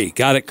Murray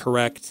got it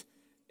correct.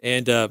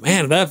 And,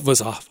 man, that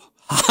was a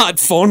hot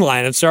phone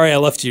line. I'm sorry I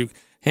left you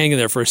hanging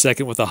there for a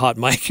second with a hot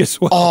mic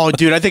as well. Oh,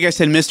 dude, I think I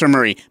said Mr.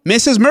 Murray.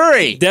 Mrs.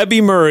 Murray.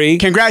 Debbie Murray.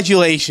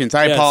 Congratulations.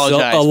 I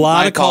apologize. So a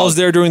lot of calls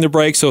there during the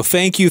break. So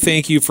thank you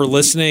for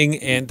listening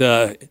and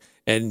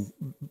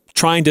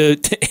trying to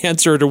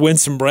answer to win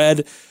some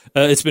bread.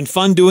 It's been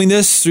fun doing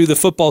this through the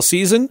football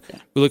season.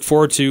 We look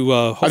forward to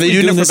hopefully Are they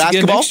doing it for this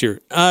again basketball? next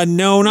year.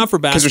 No, not for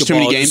basketball. There's too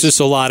many games? It's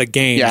just a lot of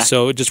games, Yeah.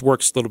 so it just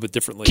works a little bit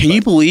differently. Can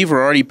you believe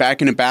we're already back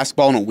into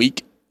basketball in a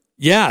week?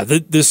 Yeah,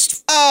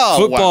 this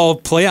football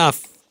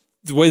playoff,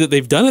 the way that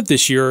they've done it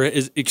this year,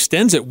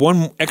 extends it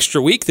one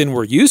extra week than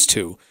we're used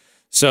to.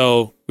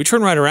 So we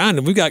turn right around,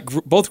 and we've got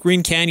both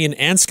Green Canyon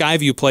and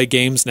Skyview play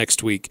games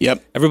next week.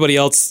 Yep. Everybody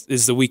else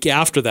is the week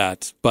after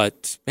that.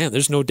 But, man,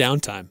 there's no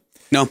downtime.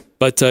 No.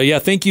 But, yeah,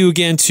 thank you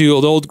again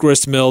to the Old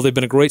Grist Mill. They've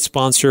been a great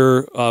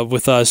sponsor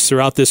with us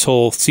throughout this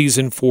whole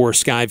season for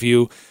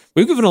Skyview.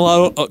 We've given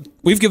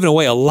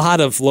away a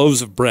lot of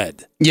loaves of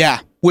bread. Yeah,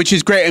 which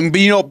is great. And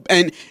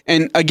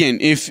and again,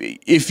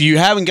 if you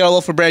haven't got a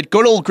loaf of bread,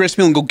 go to Old Grist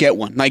Mill and go get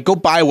one. Like, go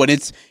buy one.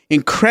 It's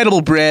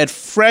incredible bread,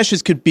 fresh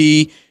as could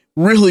be,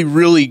 really,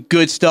 really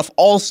good stuff.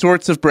 All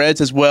sorts of breads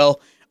as well,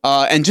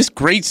 and just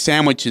great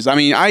sandwiches. I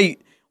mean,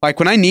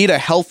 when I need a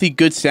healthy,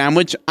 good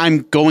sandwich, I'm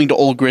going to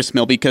Old Grist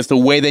Mill because the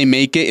way they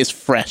make it is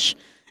fresh.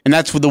 And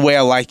that's the way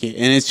I like it.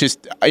 And it's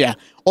just,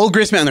 Old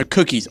Grist Mill and their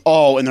cookies,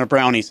 and their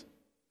brownies.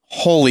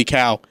 Holy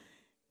cow.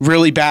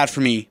 Really bad for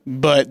me,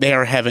 but they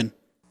are heaven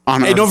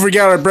on earth. Hey, don't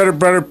forget our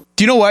bread.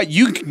 Do you know what?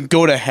 You can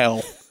go to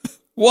hell.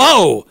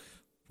 Whoa.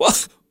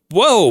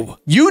 Whoa.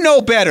 You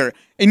know better.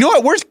 And you know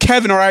what? Where's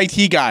Kevin, our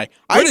IT guy?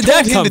 Where did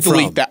that come from?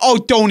 Delete that. Oh,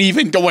 don't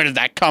even. Where did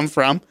that come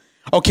from?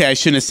 Okay, I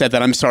shouldn't have said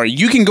that. I'm sorry.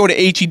 You can go to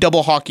HE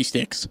double hockey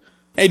sticks.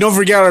 Hey, don't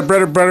forget our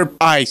bread.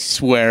 I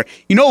swear.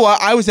 You know what?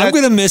 I'm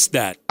going to miss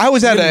that.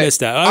 Miss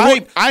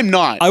that. I'm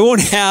not. I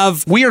won't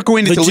have we are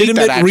going to delete that,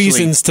 legitimate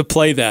reasons to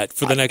play that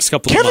for the next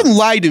couple of months. Kevin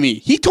lied to me.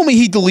 He told me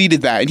he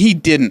deleted that, and he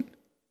didn't.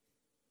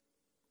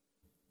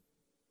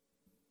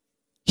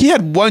 He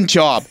had one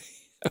job.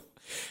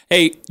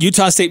 Hey,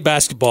 Utah State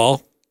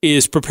basketball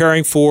is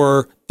preparing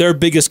for their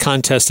biggest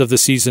contest of the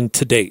season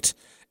to date.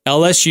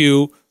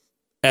 LSU,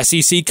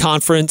 SEC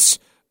Conference,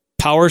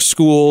 Power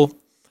School.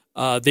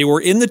 They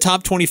were in the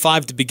top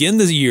 25 to begin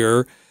the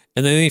year,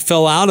 and then they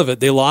fell out of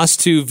it. They lost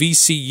to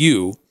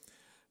VCU,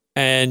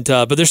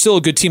 but they're still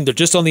a good team. They're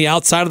just on the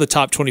outside of the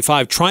top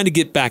 25, trying to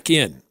get back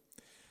in.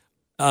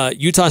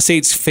 Utah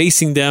State's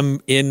facing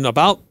them in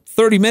about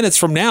 30 minutes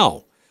from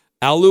now.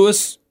 Al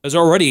Lewis is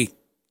already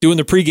doing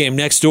the pregame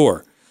next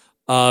door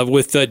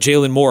with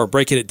Jalen Moore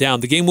breaking it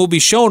down. The game will be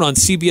shown on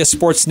CBS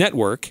Sports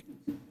Network,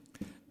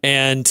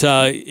 and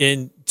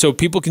so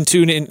people can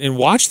tune in and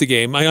watch the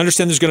game. I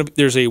understand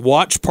there's a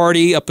watch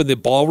party up in the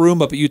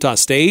ballroom up at Utah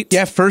State.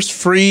 Yeah, first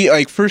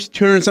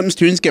 200-something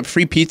students get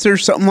free pizza or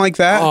something like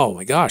that. Oh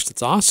my gosh,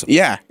 that's awesome.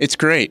 Yeah, it's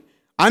great.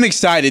 I'm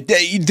excited.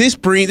 This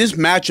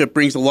matchup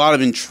brings a lot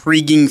of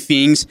intriguing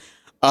things.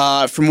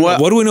 What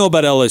do we know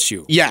about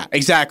LSU? Yeah,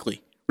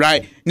 exactly.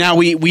 Right now,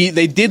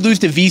 they did lose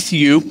to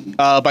VCU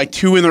by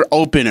 2 in their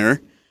opener.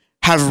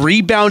 Have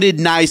rebounded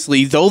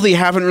nicely, though they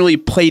haven't really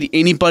played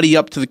anybody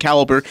up to the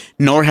caliber,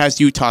 nor has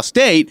Utah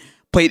State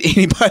played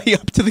anybody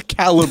up to the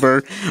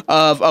caliber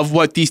of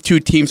what these two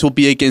teams will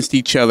be against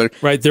each other.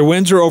 Right, their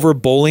wins are over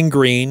Bowling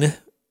Green,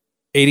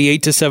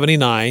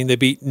 88-79. They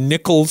beat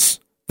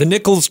the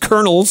Nichols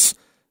Colonels,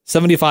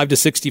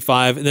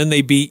 75-65, and then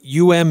they beat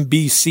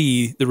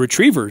UMBC, the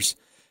Retrievers,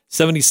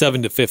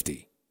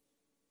 77-50.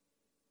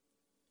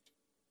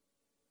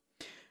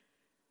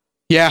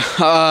 Yeah,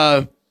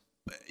 for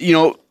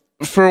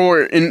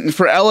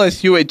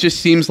LSU, it just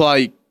seems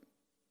like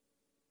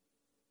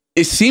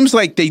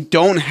they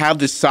don't have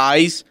the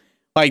size,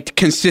 like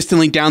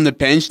consistently down the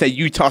bench that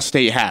Utah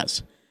State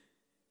has,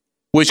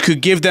 which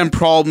could give them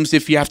problems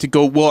if you have to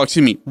go. Well,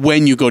 excuse me,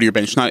 when you go to your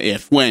bench, not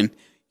if. When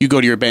you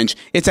go to your bench,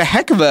 it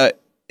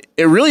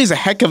really is a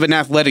heck of an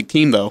athletic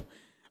team, though.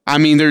 I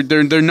mean,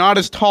 they're not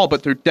as tall,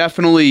 but they're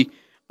definitely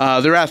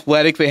they're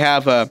athletic. They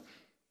have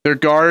their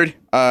guard,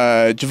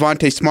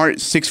 Javonte Smart,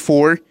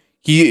 6'4".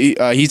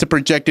 He's a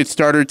projected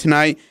starter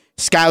tonight.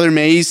 Skylar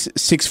Mays,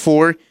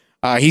 6'4".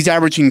 He's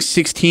averaging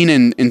 16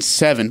 and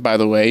 7, by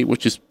the way,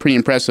 which is pretty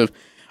impressive.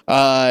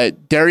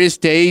 Darius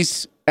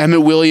Days,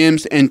 Emmett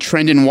Williams, and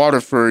Trendon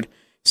Waterford,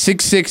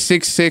 6'6",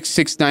 6'6",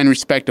 6'9",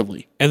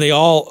 respectively. And they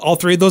all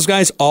three of those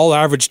guys all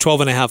average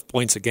 12.5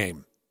 points a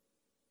game.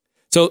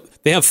 So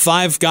they have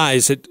 5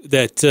 guys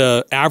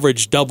that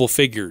average double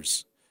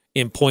figures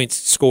in points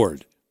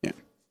scored. Yeah.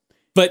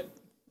 But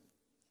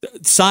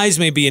size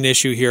may be an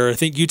issue here. I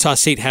think Utah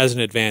State has an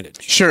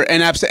advantage. Sure,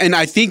 and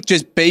I think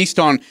just based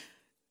on,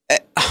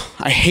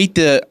 I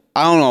don't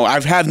know.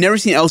 I've never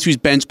seen LSU's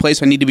bench play,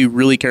 so I need to be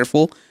really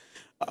careful.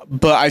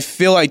 But I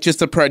feel like just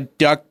the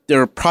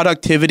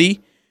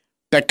productivity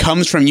that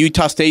comes from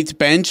Utah State's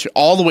bench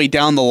all the way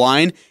down the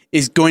line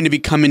is going to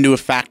come into a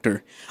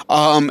factor.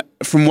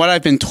 From what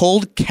I've been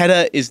told,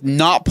 Keta is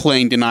not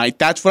playing tonight.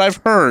 That's what I've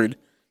heard.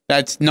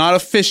 That's not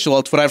official.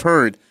 That's what I've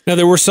heard. Now,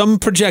 there were some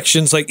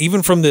projections, like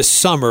even from this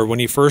summer when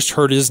he first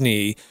hurt his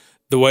knee,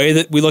 the way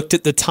that we looked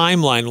at the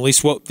timeline, at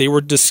least what they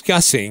were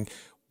discussing,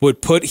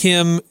 would put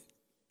him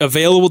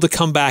available to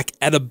come back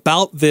at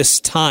about this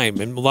time.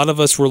 And a lot of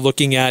us were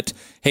looking at,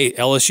 hey,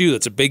 LSU,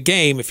 that's a big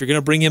game. If you're going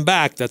to bring him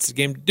back, that's the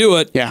game to do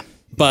it. Yeah.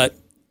 But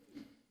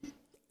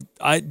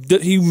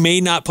he may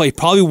not play,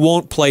 probably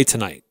won't play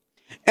tonight.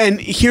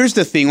 And here's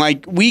the thing,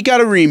 like, we got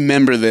to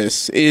remember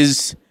this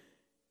is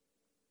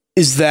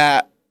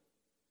that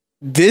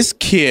this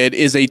kid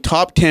is a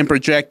top 10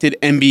 projected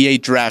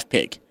NBA draft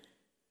pick.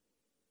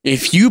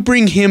 If you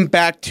bring him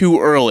back too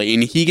early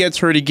and he gets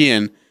hurt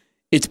again,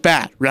 it's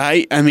bad,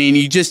 right? I mean,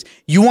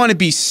 you want to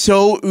be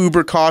so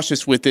uber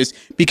cautious with this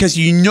because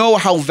you know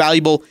how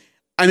valuable.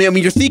 I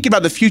mean, you're thinking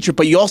about the future,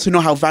 but you also know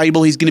how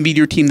valuable he's going to be to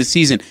your team this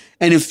season.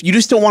 And if you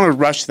just don't want to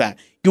rush that,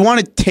 you want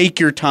to take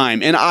your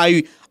time. And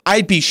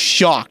I'd be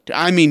shocked.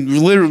 I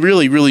mean,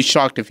 really, really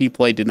shocked if he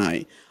played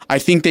tonight. I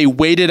think they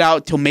waited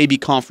out till maybe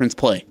conference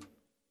play.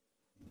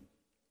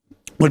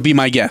 Would be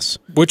my guess.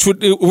 Which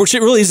it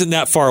really isn't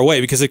that far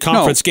away because the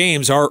conference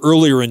games are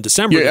earlier in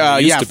December.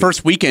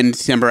 First weekend in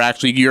December,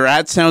 actually. You're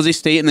at San Jose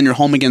State, and then you're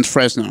home against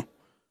Fresno.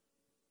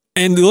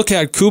 And look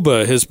at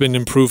Cuba has been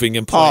improving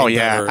and playing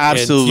better.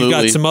 Absolutely. And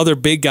you've got some other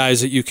big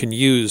guys that you can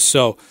use.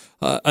 So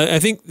I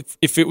think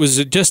if it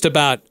was just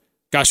about,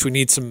 gosh, we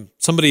need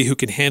somebody who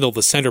can handle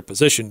the center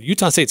position,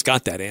 Utah State's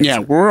got that answer. Yeah,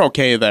 we're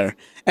okay there.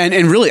 And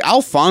really,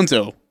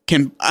 Alfonso,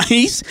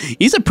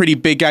 he's a pretty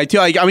big guy, too.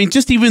 I mean,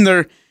 just even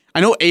I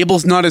know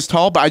Abel's not as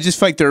tall, but I just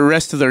feel like the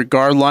rest of their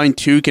guard line,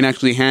 too, can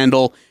actually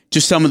handle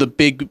just some of the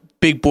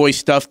big boy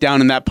stuff down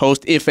in that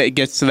post if it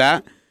gets to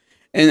that.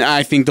 And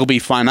I think they'll be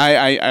fine.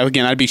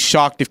 I'd be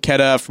shocked if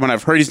Keta, from what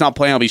I've heard, he's not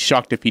playing. I'll be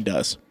shocked if he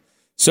does.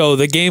 So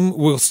the game,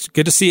 we'll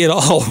get to see it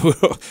all.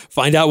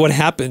 Find out what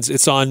happens.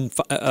 It's on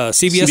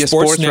CBS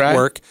Sports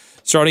Network, right?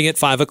 Starting at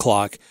 5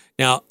 o'clock.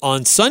 Now,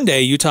 on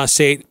Sunday, Utah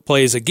State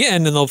plays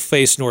again, and they'll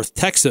face North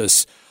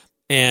Texas.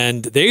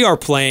 And they are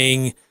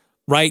playing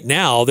right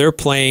now. They're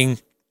playing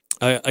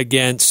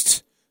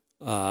against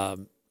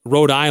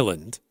Rhode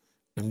Island.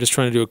 I'm just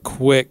trying to do a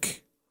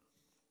quick.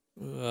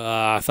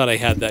 I thought I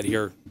had that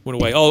here.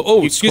 Went away.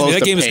 Excuse me.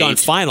 That game has gone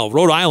final.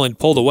 Rhode Island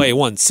pulled away,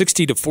 won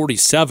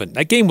 60-47.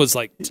 That game was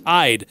like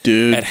tied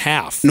at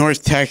half.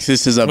 North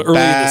Texas is a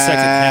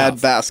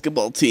bad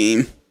basketball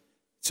team.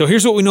 So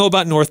here's what we know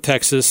about North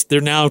Texas.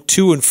 They're now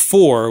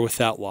 2-4 with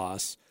that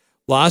loss.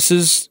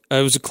 Losses.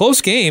 It was a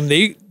close game.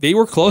 They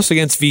were close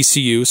against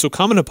VCU. So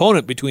common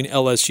opponent between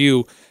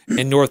LSU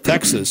and North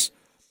Texas.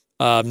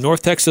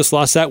 North Texas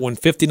lost that one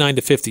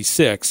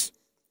 59-56.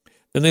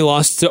 Then they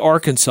lost to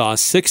Arkansas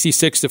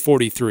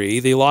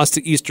 66-43. They lost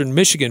to Eastern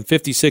Michigan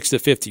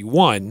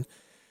 56-51.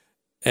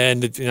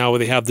 And now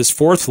they have this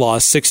fourth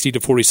loss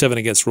 60-47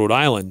 against Rhode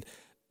Island.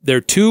 Their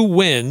 2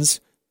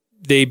 wins,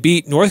 they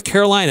beat North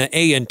Carolina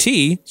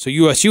A&T, so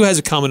USU has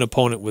a common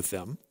opponent with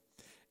them,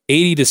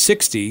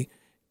 80-60.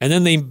 And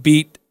then they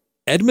beat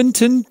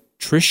Edmonton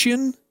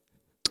Tritian.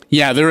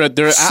 Yeah, they're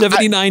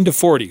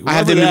 79-40. I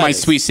have them in my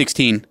Sweet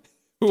 16.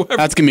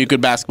 That's gonna be a good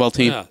basketball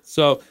team. Yeah.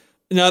 So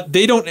now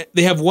they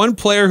have one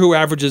player who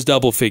averages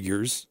double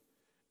figures,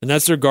 and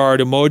that's their guard,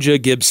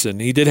 Umoja Gibson.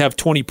 He did have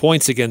 20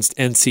 points against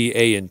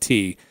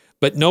NC-A&T,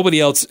 but nobody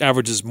else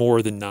averages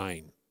more than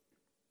 9.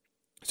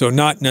 So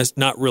not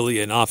really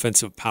an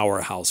offensive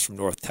powerhouse from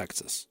North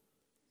Texas.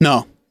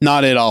 No,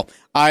 not at all.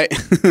 But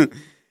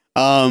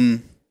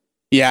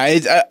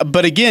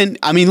again,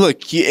 I mean,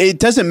 look, it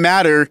doesn't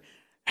matter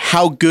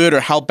how good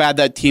or how bad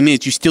that team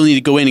is. You still need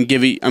to go in and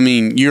give it,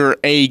 your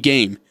A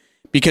game.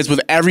 Because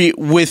with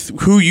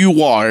who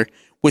you are,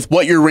 with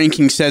what your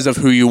ranking says of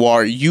who you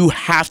are, you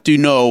have to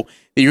know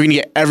that you're going to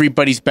get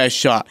everybody's best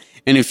shot.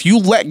 And if you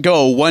let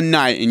go one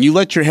night and you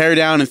let your hair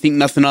down and think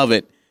nothing of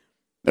it,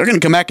 they're going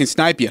to come back and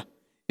snipe you.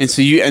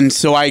 And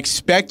so I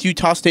expect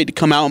Utah State to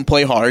come out and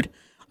play hard.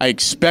 I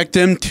expect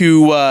them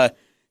to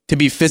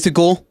be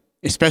physical,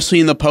 especially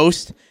in the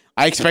post.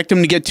 I expect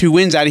them to get 2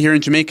 wins out of here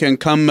in Jamaica and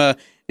come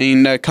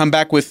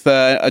back with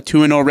a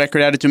 2-0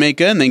 record out of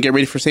Jamaica, and then get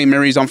ready for St.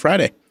 Mary's on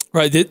Friday.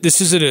 Right. This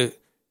is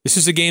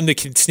a game that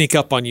can sneak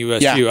up on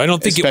USU. Yeah, I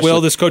don't think it will.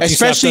 This coaching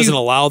staff doesn't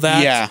allow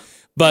that. Yeah.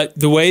 But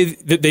the way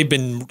that they've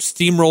been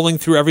steamrolling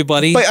through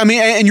everybody. But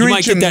and you're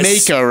in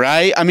Jamaica,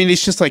 right?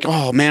 It's just like,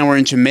 oh man, we're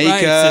in Jamaica.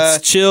 Right,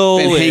 it's chill.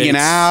 Been hanging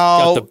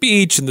out. Got the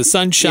beach and the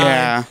sunshine.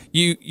 Yeah.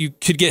 You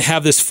could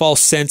have this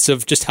false sense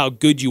of just how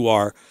good you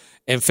are,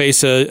 and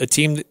face a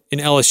team in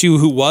LSU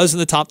who was in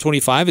the top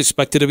 25,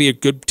 expected to be a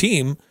good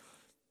team,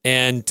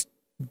 and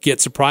get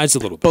surprised a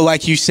little bit. But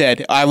like you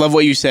said, I love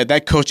what you said.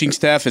 That coaching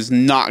staff is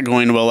not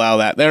going to allow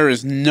that. There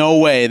is no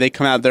way they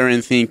come out there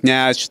and think,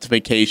 nah, it's just a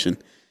vacation.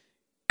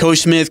 Coach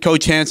Smith,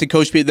 Coach Hansen,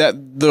 Coach B,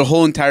 the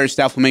whole entire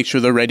staff will make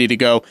sure they're ready to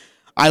go.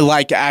 I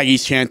like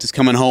Aggie's chances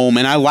coming home,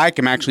 and I like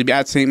him actually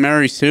at St.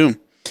 Mary's too.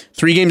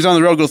 3 games on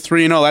the road, go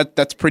 3-0.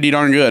 That's pretty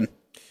darn good.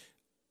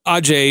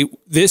 Ajay,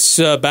 this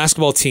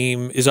basketball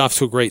team is off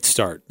to a great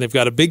start. They've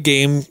got a big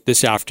game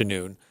this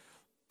afternoon.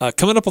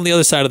 Coming up on the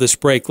other side of this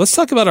break, let's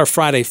talk about our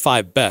Friday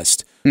 5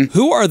 best.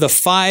 Who are the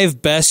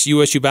 5 best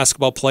USU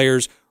basketball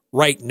players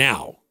right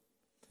now?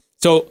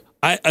 So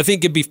I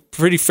think it'd be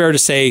pretty fair to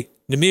say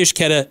Neemias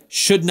Queta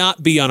should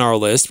not be on our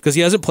list because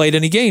he hasn't played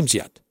any games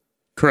yet.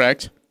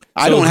 Correct.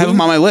 I don't have him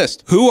on my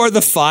list. Who are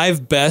the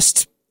 5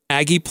 best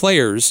Aggie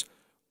players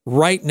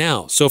right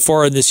now so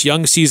far in this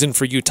young season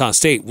for Utah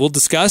State? We'll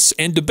discuss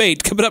and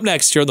debate coming up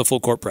next here on the Full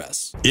Court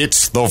Press.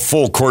 It's the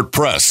Full Court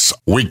Press,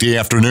 weekday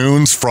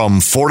afternoons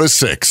from 4 to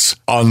 6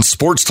 on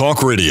Sports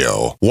Talk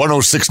Radio,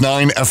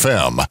 106.9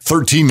 FM,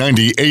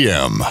 1390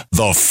 AM.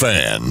 The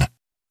Fan.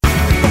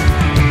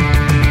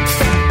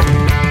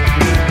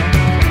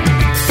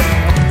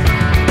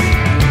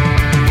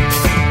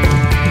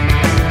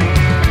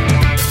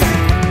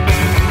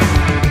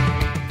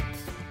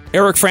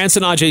 Eric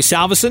Frandsen Ajay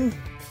Salvesen.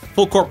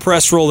 Full Court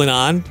Press rolling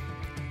on.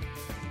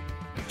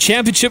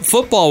 Championship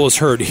football was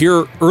heard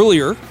here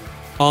earlier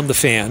on The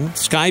Fan.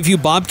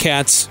 Skyview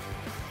Bobcats,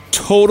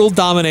 total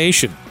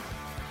domination.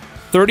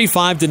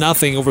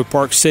 35-0 over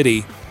Park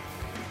City.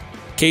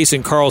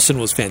 Kason Carlson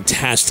was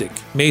fantastic.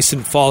 Mason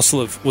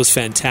Falslev was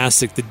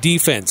fantastic. The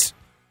defense,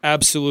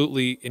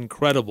 absolutely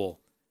incredible.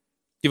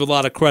 Give a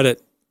lot of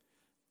credit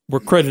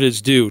where credit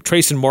is due.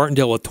 Trayson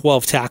Martindale with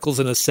 12 tackles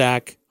and a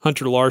sack.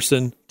 Hunter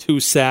Larson, 2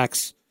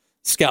 sacks.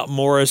 Scout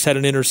Morris had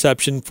an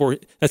interception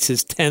that's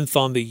his 10th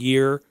on the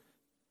year.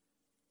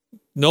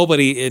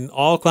 Nobody in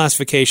all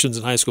classifications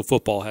in high school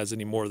football has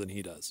any more than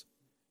he does.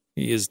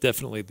 He is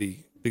definitely the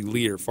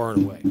leader far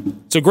and away.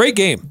 It's a great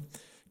game.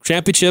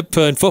 Championship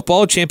in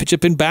football,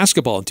 championship in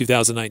basketball in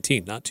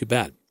 2019. Not too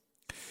bad.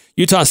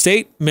 Utah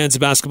State men's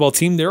basketball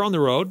team, they're on the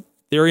road.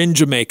 They're in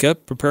Jamaica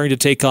preparing to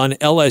take on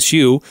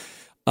LSU.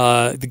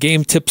 The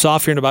game tips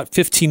off here in about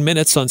 15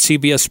 minutes on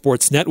CBS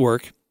Sports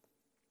Network.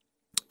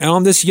 And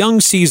on this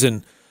young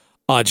season,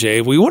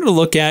 Ajay, we wanted to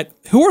look at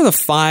who are the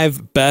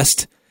 5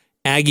 best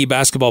Aggie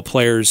basketball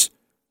players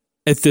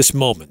at this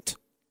moment.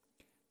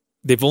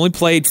 They've only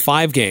played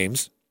 5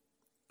 games,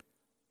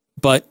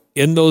 but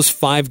in those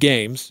 5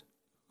 games,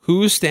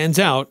 who stands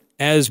out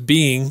as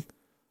being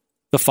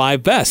the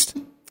 5 best?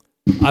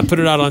 I put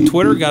it out on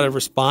Twitter, got a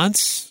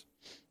response.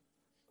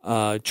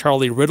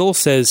 Charlie Riddle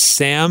says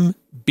Sam,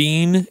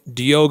 Bean,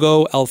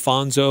 Diogo,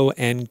 Alfonso,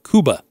 and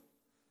Cuba.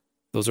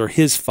 Those are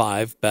his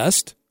 5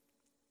 best.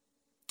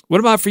 What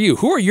about for you?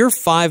 Who are your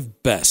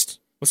 5 best?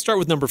 Let's start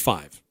with number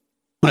 5.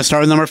 Want to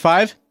start with number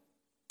 5?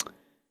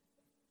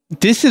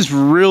 This is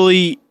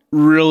really,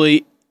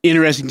 really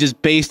interesting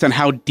just based on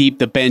how deep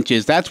the bench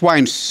is. That's why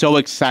I'm so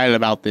excited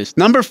about this.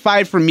 Number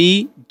 5 for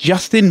me,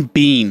 Justin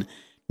Bean.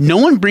 No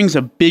one brings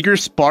a bigger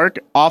spark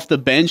off the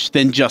bench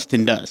than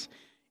Justin does.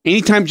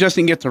 Anytime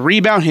Justin gets a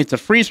rebound, hits a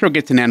free throw,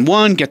 gets an and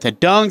one, gets a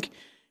dunk,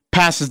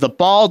 passes the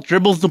ball,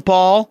 dribbles the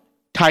ball,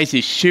 ties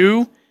his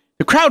shoe,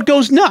 the crowd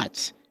goes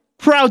nuts.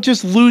 Crowd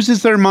just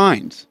loses their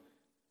minds.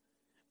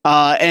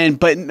 But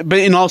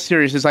in all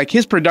seriousness, like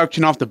his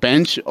production off the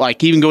bench,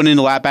 like even going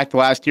into back to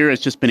last year, has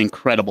just been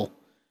incredible.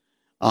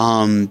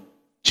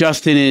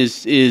 Justin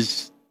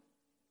is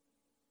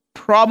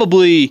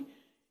probably,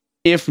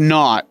 if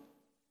not,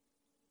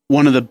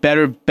 one of the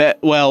better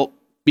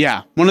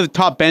one of the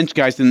top bench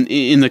guys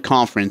in the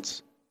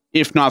conference,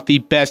 if not the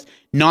best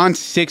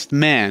non-sixth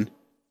man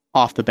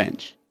off the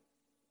bench.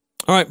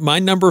 All right, my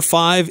number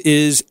 5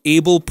 is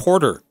Abel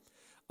Porter.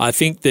 I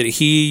think that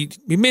he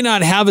may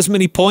not have as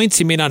many points,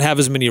 he may not have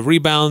as many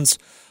rebounds,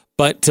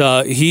 but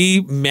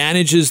he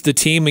manages the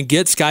team and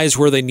gets guys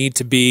where they need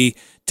to be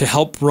to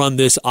help run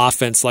this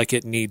offense like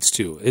it needs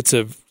to. It's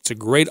a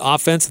great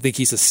offense. I think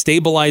he's a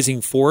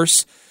stabilizing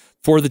force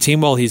for the team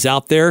while he's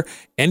out there,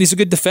 and he's a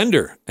good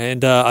defender.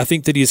 And I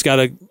think that he's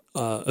got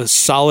a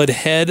solid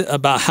head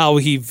about how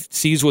he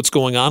sees what's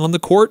going on the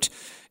court.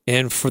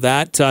 And for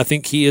that, I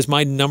think he is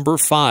my number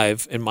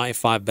 5 and my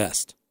 5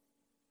 best.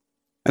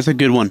 That's a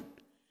good one.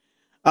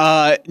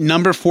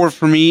 Number 4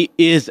 for me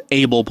is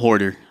Abel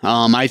Porter.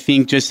 I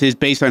think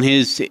just based on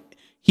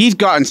he's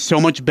gotten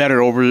so much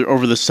better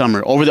over the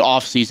summer, over the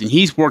offseason.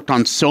 He's worked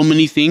on so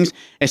many things,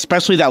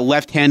 especially that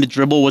left-handed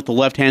dribble with the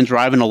left-hand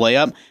drive and a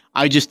layup.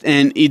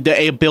 And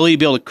the ability to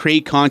be able to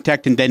create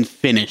contact and then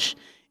finish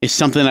is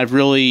something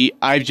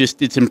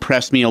it's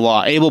impressed me a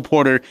lot. Abel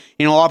Porter,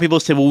 a lot of people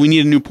say, well, we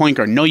need a new point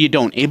guard. No, you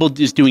don't. Abel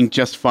is doing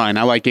just fine.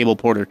 I like Abel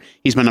Porter.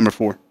 He's my number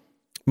 4.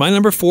 My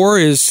number 4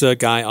 is a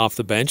guy off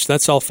the bench.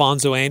 That's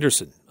Alfonso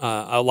Anderson.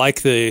 I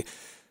like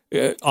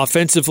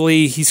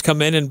offensively, he's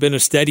come in and been a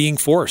steadying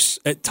force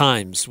at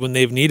times when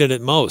they've needed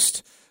it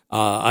most.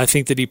 I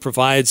think that he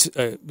provides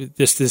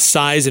this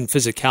size and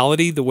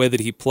physicality, the way that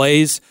he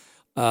plays.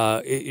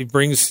 It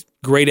brings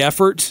great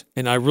effort,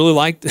 and I really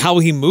like how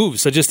he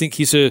moves. I just think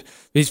he's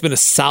been a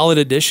solid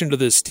addition to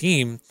this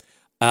team,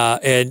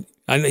 and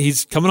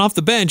he's coming off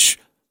the bench.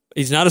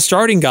 He's not a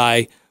starting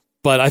guy,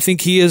 but I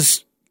think he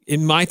is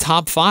in my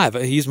top 5.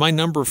 He's my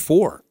number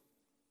 4.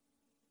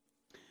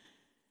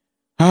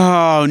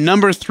 Oh,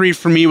 number 3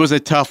 for me was a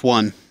tough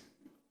one,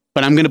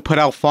 but I'm going to put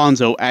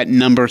Alfonso at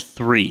number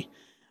 3.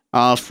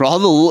 For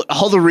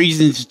all the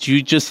reasons that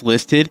you just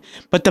listed,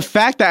 but the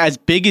fact that as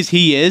big as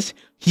he is,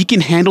 he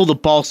can handle the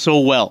ball so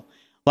well.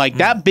 Like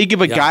that big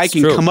of a guy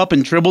can come up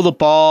and dribble the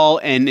ball,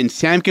 and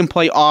Sam can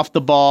play off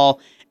the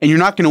ball, and you're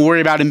not going to worry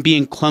about him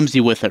being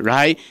clumsy with it,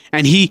 right?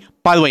 And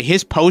by the way,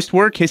 his post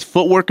work, his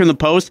footwork in the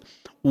post,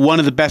 one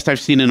of the best I've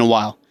seen in a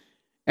while.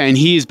 And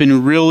he has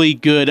been really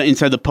good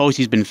inside the post.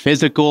 He's been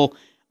physical.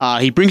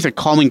 He brings a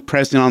calming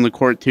presence on the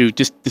court too.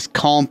 Just this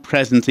calm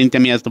presence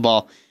anytime he has the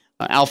ball.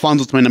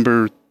 Alfonso's my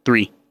number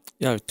 3.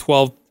 Yeah,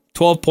 12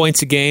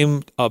 points a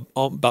game,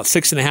 about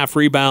 6.5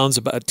 rebounds,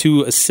 about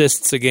 2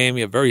 assists a game.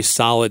 Yeah, very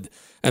solid,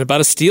 and about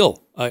a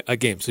steal a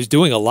game. So he's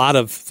doing a lot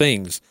of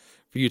things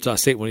for Utah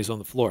State when he's on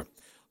the floor.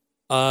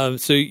 So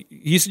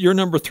he's your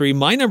number 3.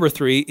 My number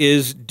 3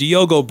 is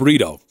Diogo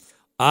Brito.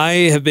 I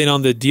have been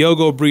on the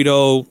Diogo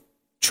Brito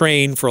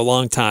train for a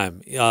long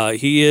time.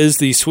 He is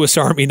the Swiss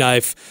Army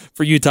knife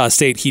for Utah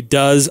State. He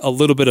does a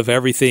little bit of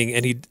everything,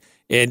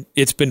 and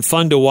it's been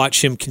fun to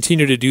watch him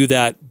continue to do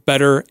that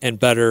better and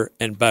better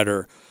and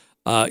better.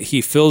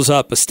 He fills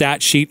up a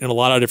stat sheet in a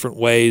lot of different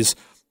ways.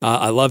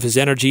 I love his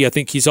energy. I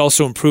think he's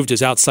also improved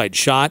his outside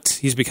shot.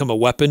 He's become a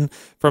weapon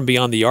from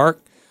beyond the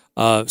arc.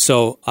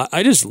 So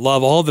I just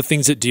love all the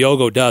things that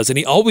Diogo does, and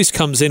he always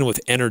comes in with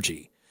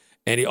energy,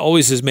 and he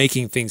always is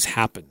making things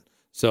happen.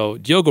 So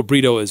Diogo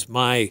Brito is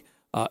my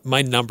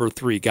number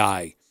 3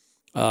 guy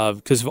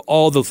because of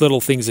all the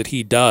little things that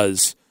he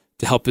does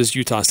to help his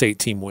Utah State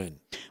team win.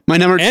 My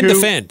number 2. And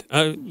defend.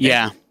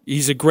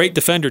 He's a great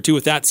defender, too,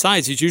 with that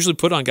size. He's usually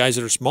put on guys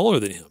that are smaller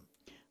than him.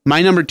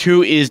 My number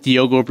 2 is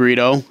Diogo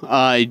Brito.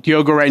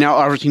 Diogo right now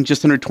averaging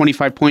just under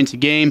 25 points a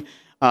game.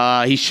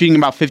 He's shooting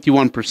about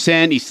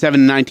 51%. He's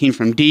 7-19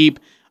 from deep.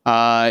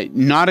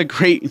 Not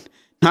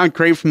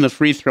great from the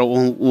free throw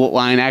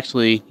line.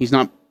 Actually, he's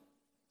not.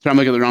 I'm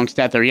looking at the wrong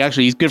stat there.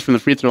 He's good from the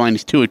free throw line.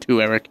 He's 2 of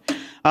 2, Eric.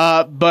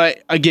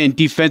 But again,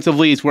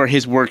 defensively is where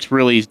his work's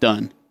really is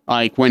done.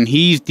 Like when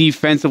he's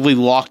defensively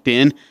locked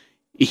in,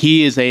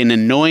 he is an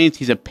annoyance.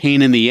 He's a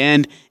pain in the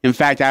end. In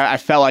fact, I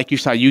felt like you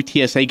saw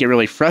UTSA get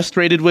really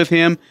frustrated with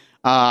him.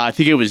 I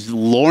think it was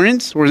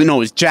Lawrence, it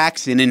was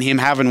Jackson, and him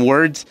having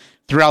words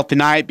throughout the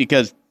night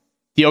because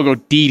Diogo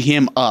D'd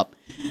him up.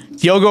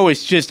 Diogo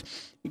is just,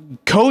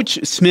 Coach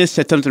Smith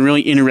said something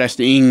really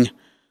interesting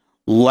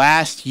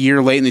last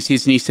year, late in the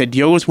season. He said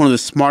Diogo was one of the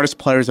smartest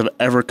players I've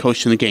ever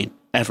coached in the game,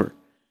 ever.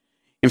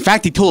 In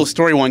fact, he told a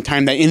story one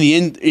time that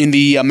in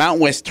the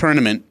Mountain West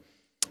tournament,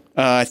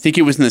 I think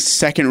it was in the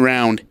second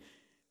round,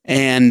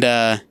 and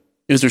it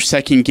was their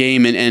second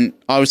game, and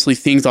obviously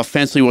things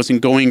offensively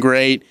wasn't going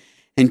great,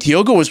 and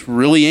Diogo was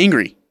really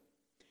angry.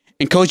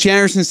 And Coach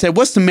Anderson said,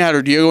 "What's the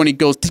matter, Diogo?" And he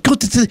goes,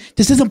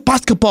 "This isn't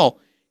basketball.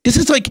 This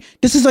is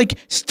like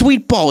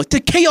street ball. It's a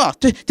chaos.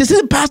 This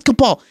isn't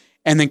basketball."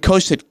 And then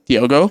Coach said,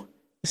 "Diogo,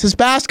 this is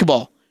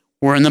basketball.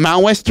 We're in the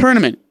Mountain West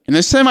tournament in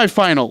the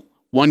semifinal,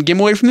 one game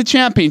away from the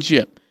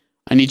championship.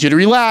 I need you to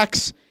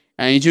relax.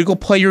 I need you to go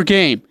play your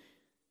game."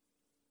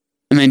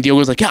 And then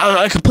Diogo's like, "Yeah,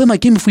 I can play my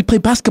game if we play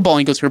basketball." And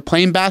he goes, "We're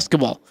playing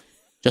basketball.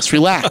 Just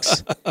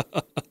relax."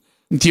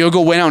 Diogo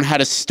went out and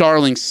had a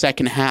startling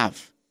second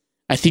half.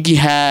 I think he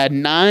had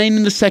 9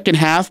 in the second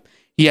half.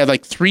 He had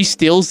like 3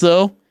 steals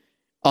though,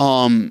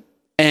 and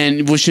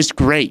it was just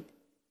great.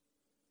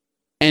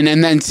 And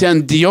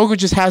then Diogo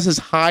just has this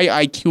high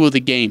IQ of the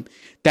game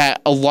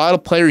that a lot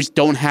of players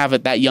don't have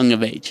at that young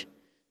of age.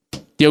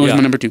 Diogo's my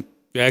number 2.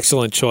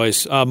 Excellent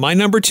choice. My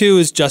number 2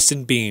 is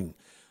Justin Bean.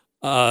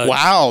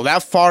 Wow,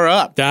 that far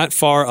up. That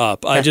far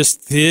up.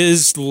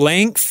 His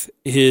length,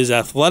 his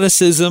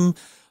athleticism,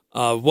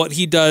 what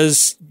he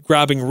does,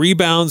 grabbing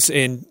rebounds,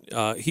 and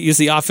he is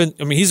the offense.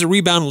 I mean, he's a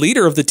rebound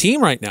leader of the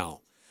team right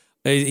now.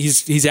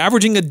 He's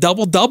averaging a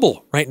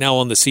double-double right now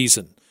on the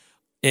season.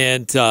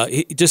 And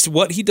just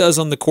what he does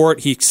on the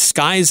court, he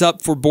skies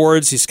up for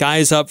boards, he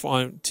skies up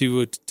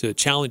to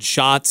challenge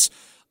shots.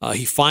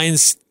 He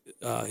finds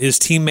his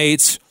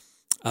teammates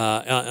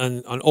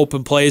on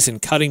open plays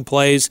and cutting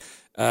plays.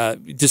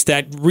 Just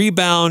that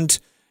rebound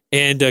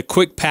and a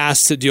quick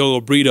pass to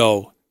Diogo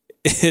Brito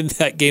in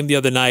that game the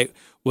other night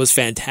was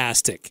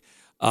fantastic.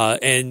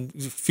 And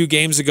a few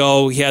games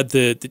ago, he had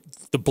the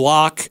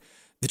block,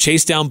 the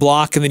chase down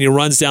block, and then he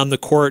runs down the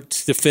court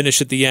to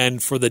finish at the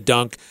end for the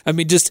dunk. I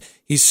mean, just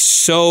he's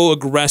so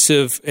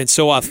aggressive and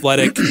so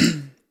athletic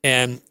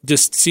and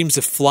just seems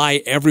to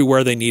fly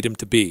everywhere they need him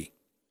to be.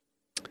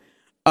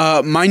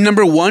 My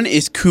number 1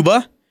 is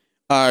Kuba.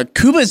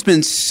 Kuba has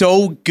been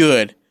so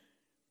good.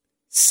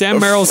 Sam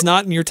Merrill's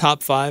not in your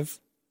top 5?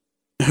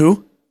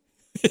 Who?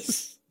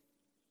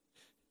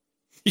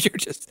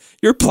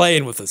 You're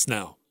playing with us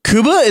now.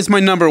 Kuba is my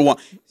number 1.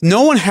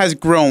 No one has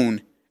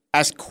grown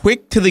as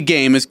quick to the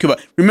game as Kuba.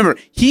 Remember,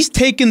 he's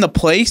taken the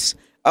place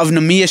of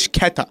Nehemiah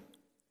Keta.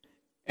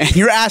 And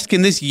you're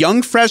asking this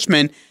young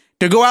freshman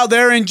to go out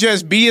there and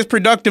just be as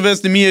productive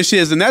as Nehemiah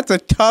is, and that's a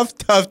tough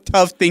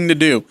thing to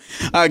do.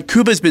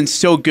 Kuba's been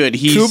so good.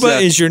 Kuba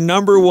is your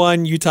number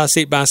 1 Utah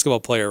State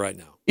basketball player right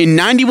now. In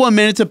 91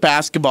 minutes of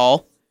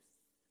basketball,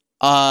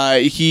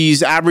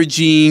 he's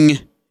averaging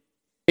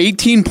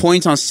 18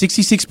 points on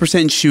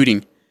 66%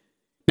 shooting.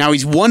 Now,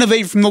 he's 1 of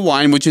 8 from the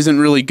line, which isn't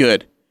really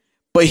good.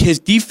 But his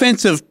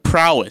defensive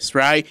prowess,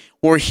 right,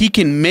 where he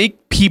can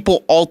make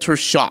people alter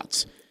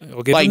shots.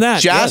 We'll give him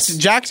that.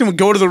 Jackson would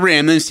go to the rim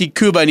and then see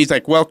Kuba, and he's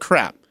like, well,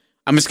 crap.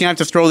 I'm just going to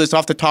have to throw this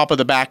off the top of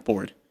the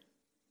backboard.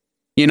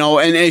 You know,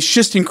 and it's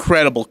just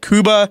incredible.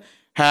 Kuba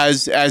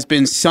has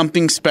been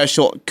something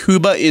special.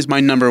 Kuba is my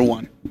number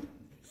 1.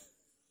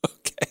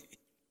 Okay.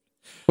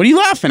 What are you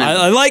laughing at?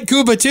 I like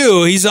Kuba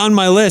too. He's on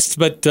my list,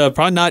 but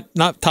probably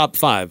not top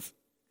 5.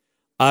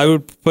 I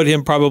would put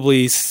him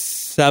probably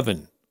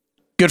 7.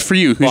 Good for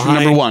you. Who's your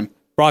number 1?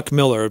 Brock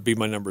Miller would be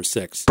my number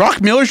 6.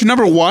 Brock Miller's your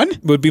number 1?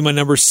 Would be my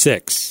number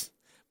 6.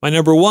 My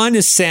number 1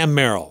 is Sam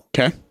Merrill.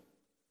 Okay.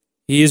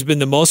 He has been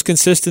the most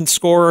consistent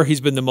scorer.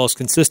 He's been the most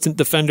consistent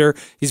defender.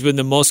 He's been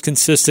the most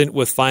consistent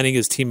with finding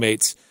his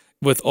teammates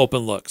with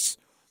open looks.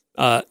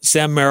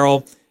 Sam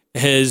Merrill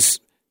has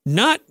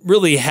not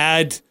really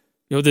had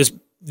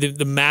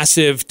the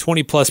massive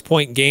 20-plus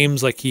point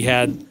games like he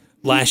had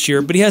last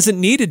year, but he hasn't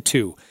needed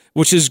to,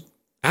 which is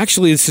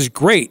actually, this is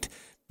great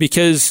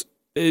because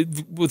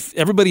with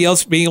everybody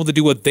else being able to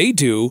do what they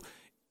do,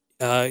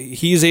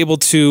 he's able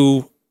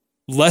to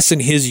lessen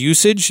his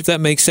usage, if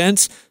that makes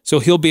sense. So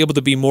he'll be able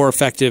to be more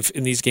effective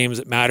in these games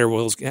that matter.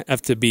 We'll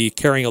have to be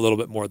carrying a little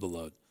bit more of the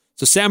load.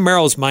 So Sam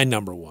Merrill is my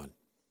number 1.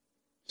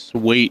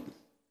 Sweet.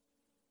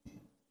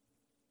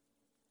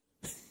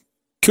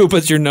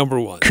 Kuba's your number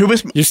 1.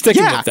 You're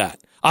sticking with that.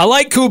 I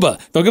like Kuba.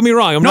 Don't get me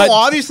wrong. I'm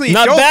obviously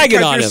not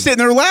bagging on him. You're sitting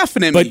there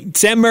laughing at me. But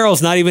Sam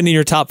Merrill's not even in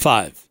your top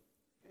 5.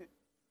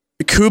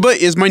 Kuba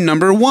is my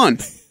number 1.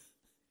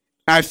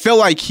 I feel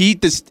like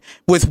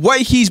with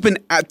what he's been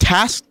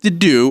tasked to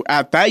do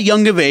at that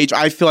young of age,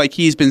 I feel like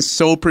he's been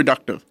so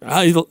productive.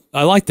 I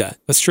like that.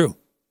 That's true.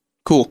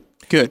 Cool.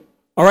 Good.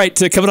 All right,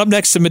 coming up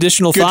next, some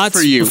additional thoughts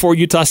before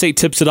Utah State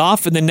tips it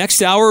off. And the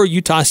next hour,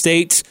 Utah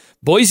State,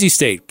 Boise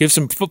State. Give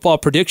some football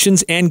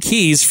predictions and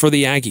keys for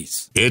the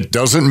Aggies. It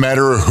doesn't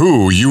matter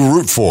who you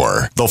root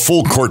for. The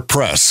Full Court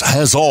Press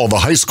has all the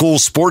high school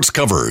sports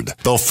covered.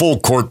 The Full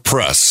Court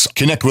Press.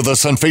 Connect with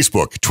us on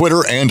Facebook,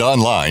 Twitter, and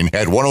online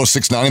at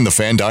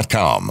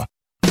 1069thefan.com.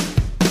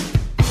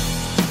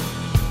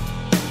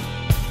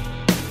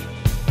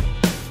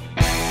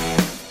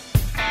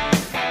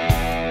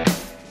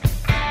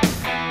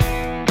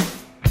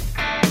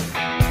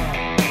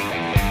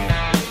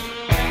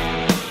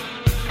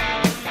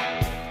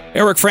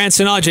 Eric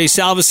Frandsen Ajay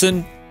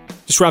Salvesen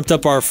just wrapped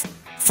up our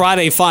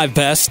Friday 5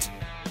 best.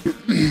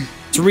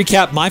 To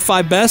recap my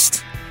 5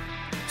 best,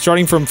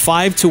 starting from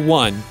 5 to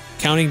 1,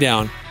 counting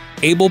down: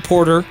 Abel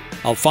Porter,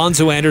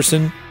 Alfonso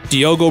Anderson,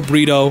 Diogo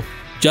Brito,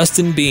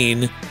 Justin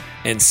Bean,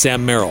 and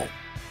Sam Merrill.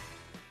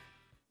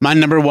 My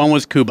number 1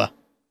 was Cuba.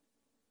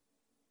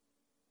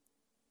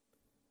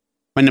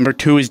 My number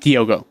 2 is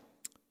Diogo.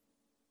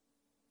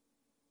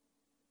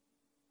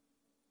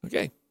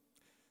 Okay.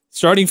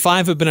 Starting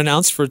 5 have been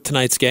announced for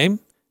tonight's game: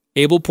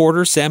 Abel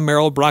Porter, Sam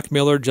Merrill, Brock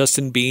Miller,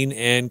 Justin Bean,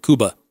 and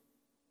Cuba.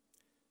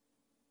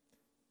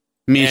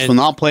 Means will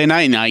not play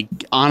tonight, and I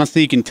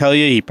honestly can tell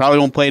you he probably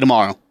won't play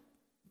tomorrow.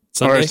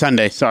 Or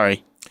Sunday,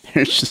 sorry.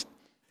 It's just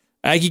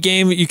Aggie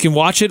game, you can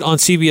watch it on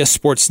CBS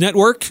Sports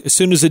Network. As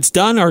soon as it's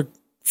done, our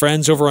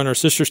friends over on our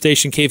sister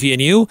station,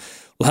 KVNU,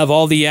 will have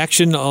all the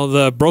action, all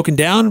the broken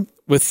down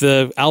with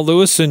Al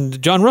Lewis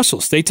and John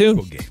Russell. Stay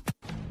tuned.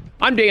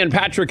 I'm Dan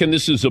Patrick, and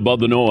this is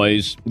Above the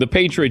Noise. The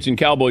Patriots and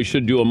Cowboys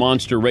should do a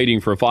monster rating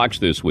for Fox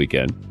this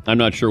weekend. I'm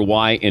not sure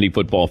why any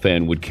football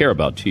fan would care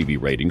about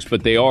TV ratings,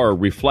 but they are a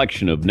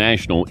reflection of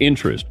national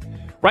interest.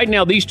 Right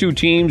now, these two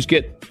teams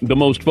get the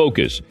most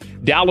focus.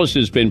 Dallas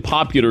has been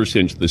popular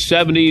since the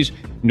 70s.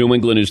 New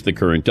England is the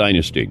current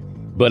dynasty.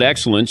 But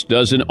excellence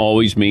doesn't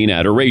always mean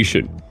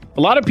adoration.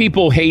 A lot of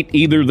people hate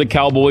either the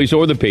Cowboys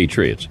or the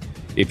Patriots.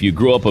 If you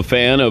grew up a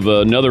fan of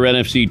another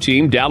NFC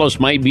team, Dallas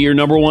might be your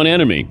number one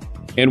enemy.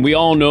 And we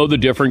all know the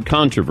different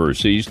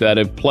controversies that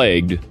have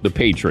plagued the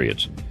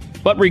Patriots.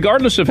 But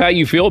regardless of how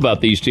you feel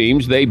about these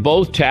teams, they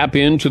both tap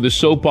into the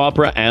soap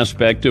opera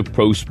aspect of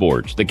pro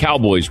sports. The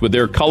Cowboys with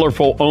their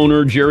colorful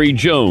owner, Jerry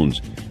Jones.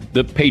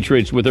 The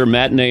Patriots with their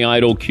matinee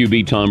idol,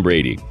 QB Tom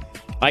Brady.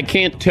 I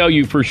can't tell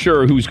you for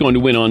sure who's going to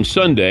win on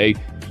Sunday,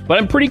 but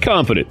I'm pretty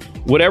confident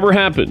whatever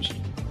happens,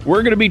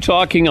 we're going to be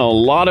talking a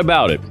lot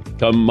about it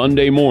come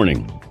Monday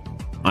morning.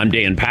 I'm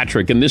Dan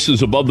Patrick, and this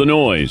is Above the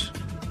Noise.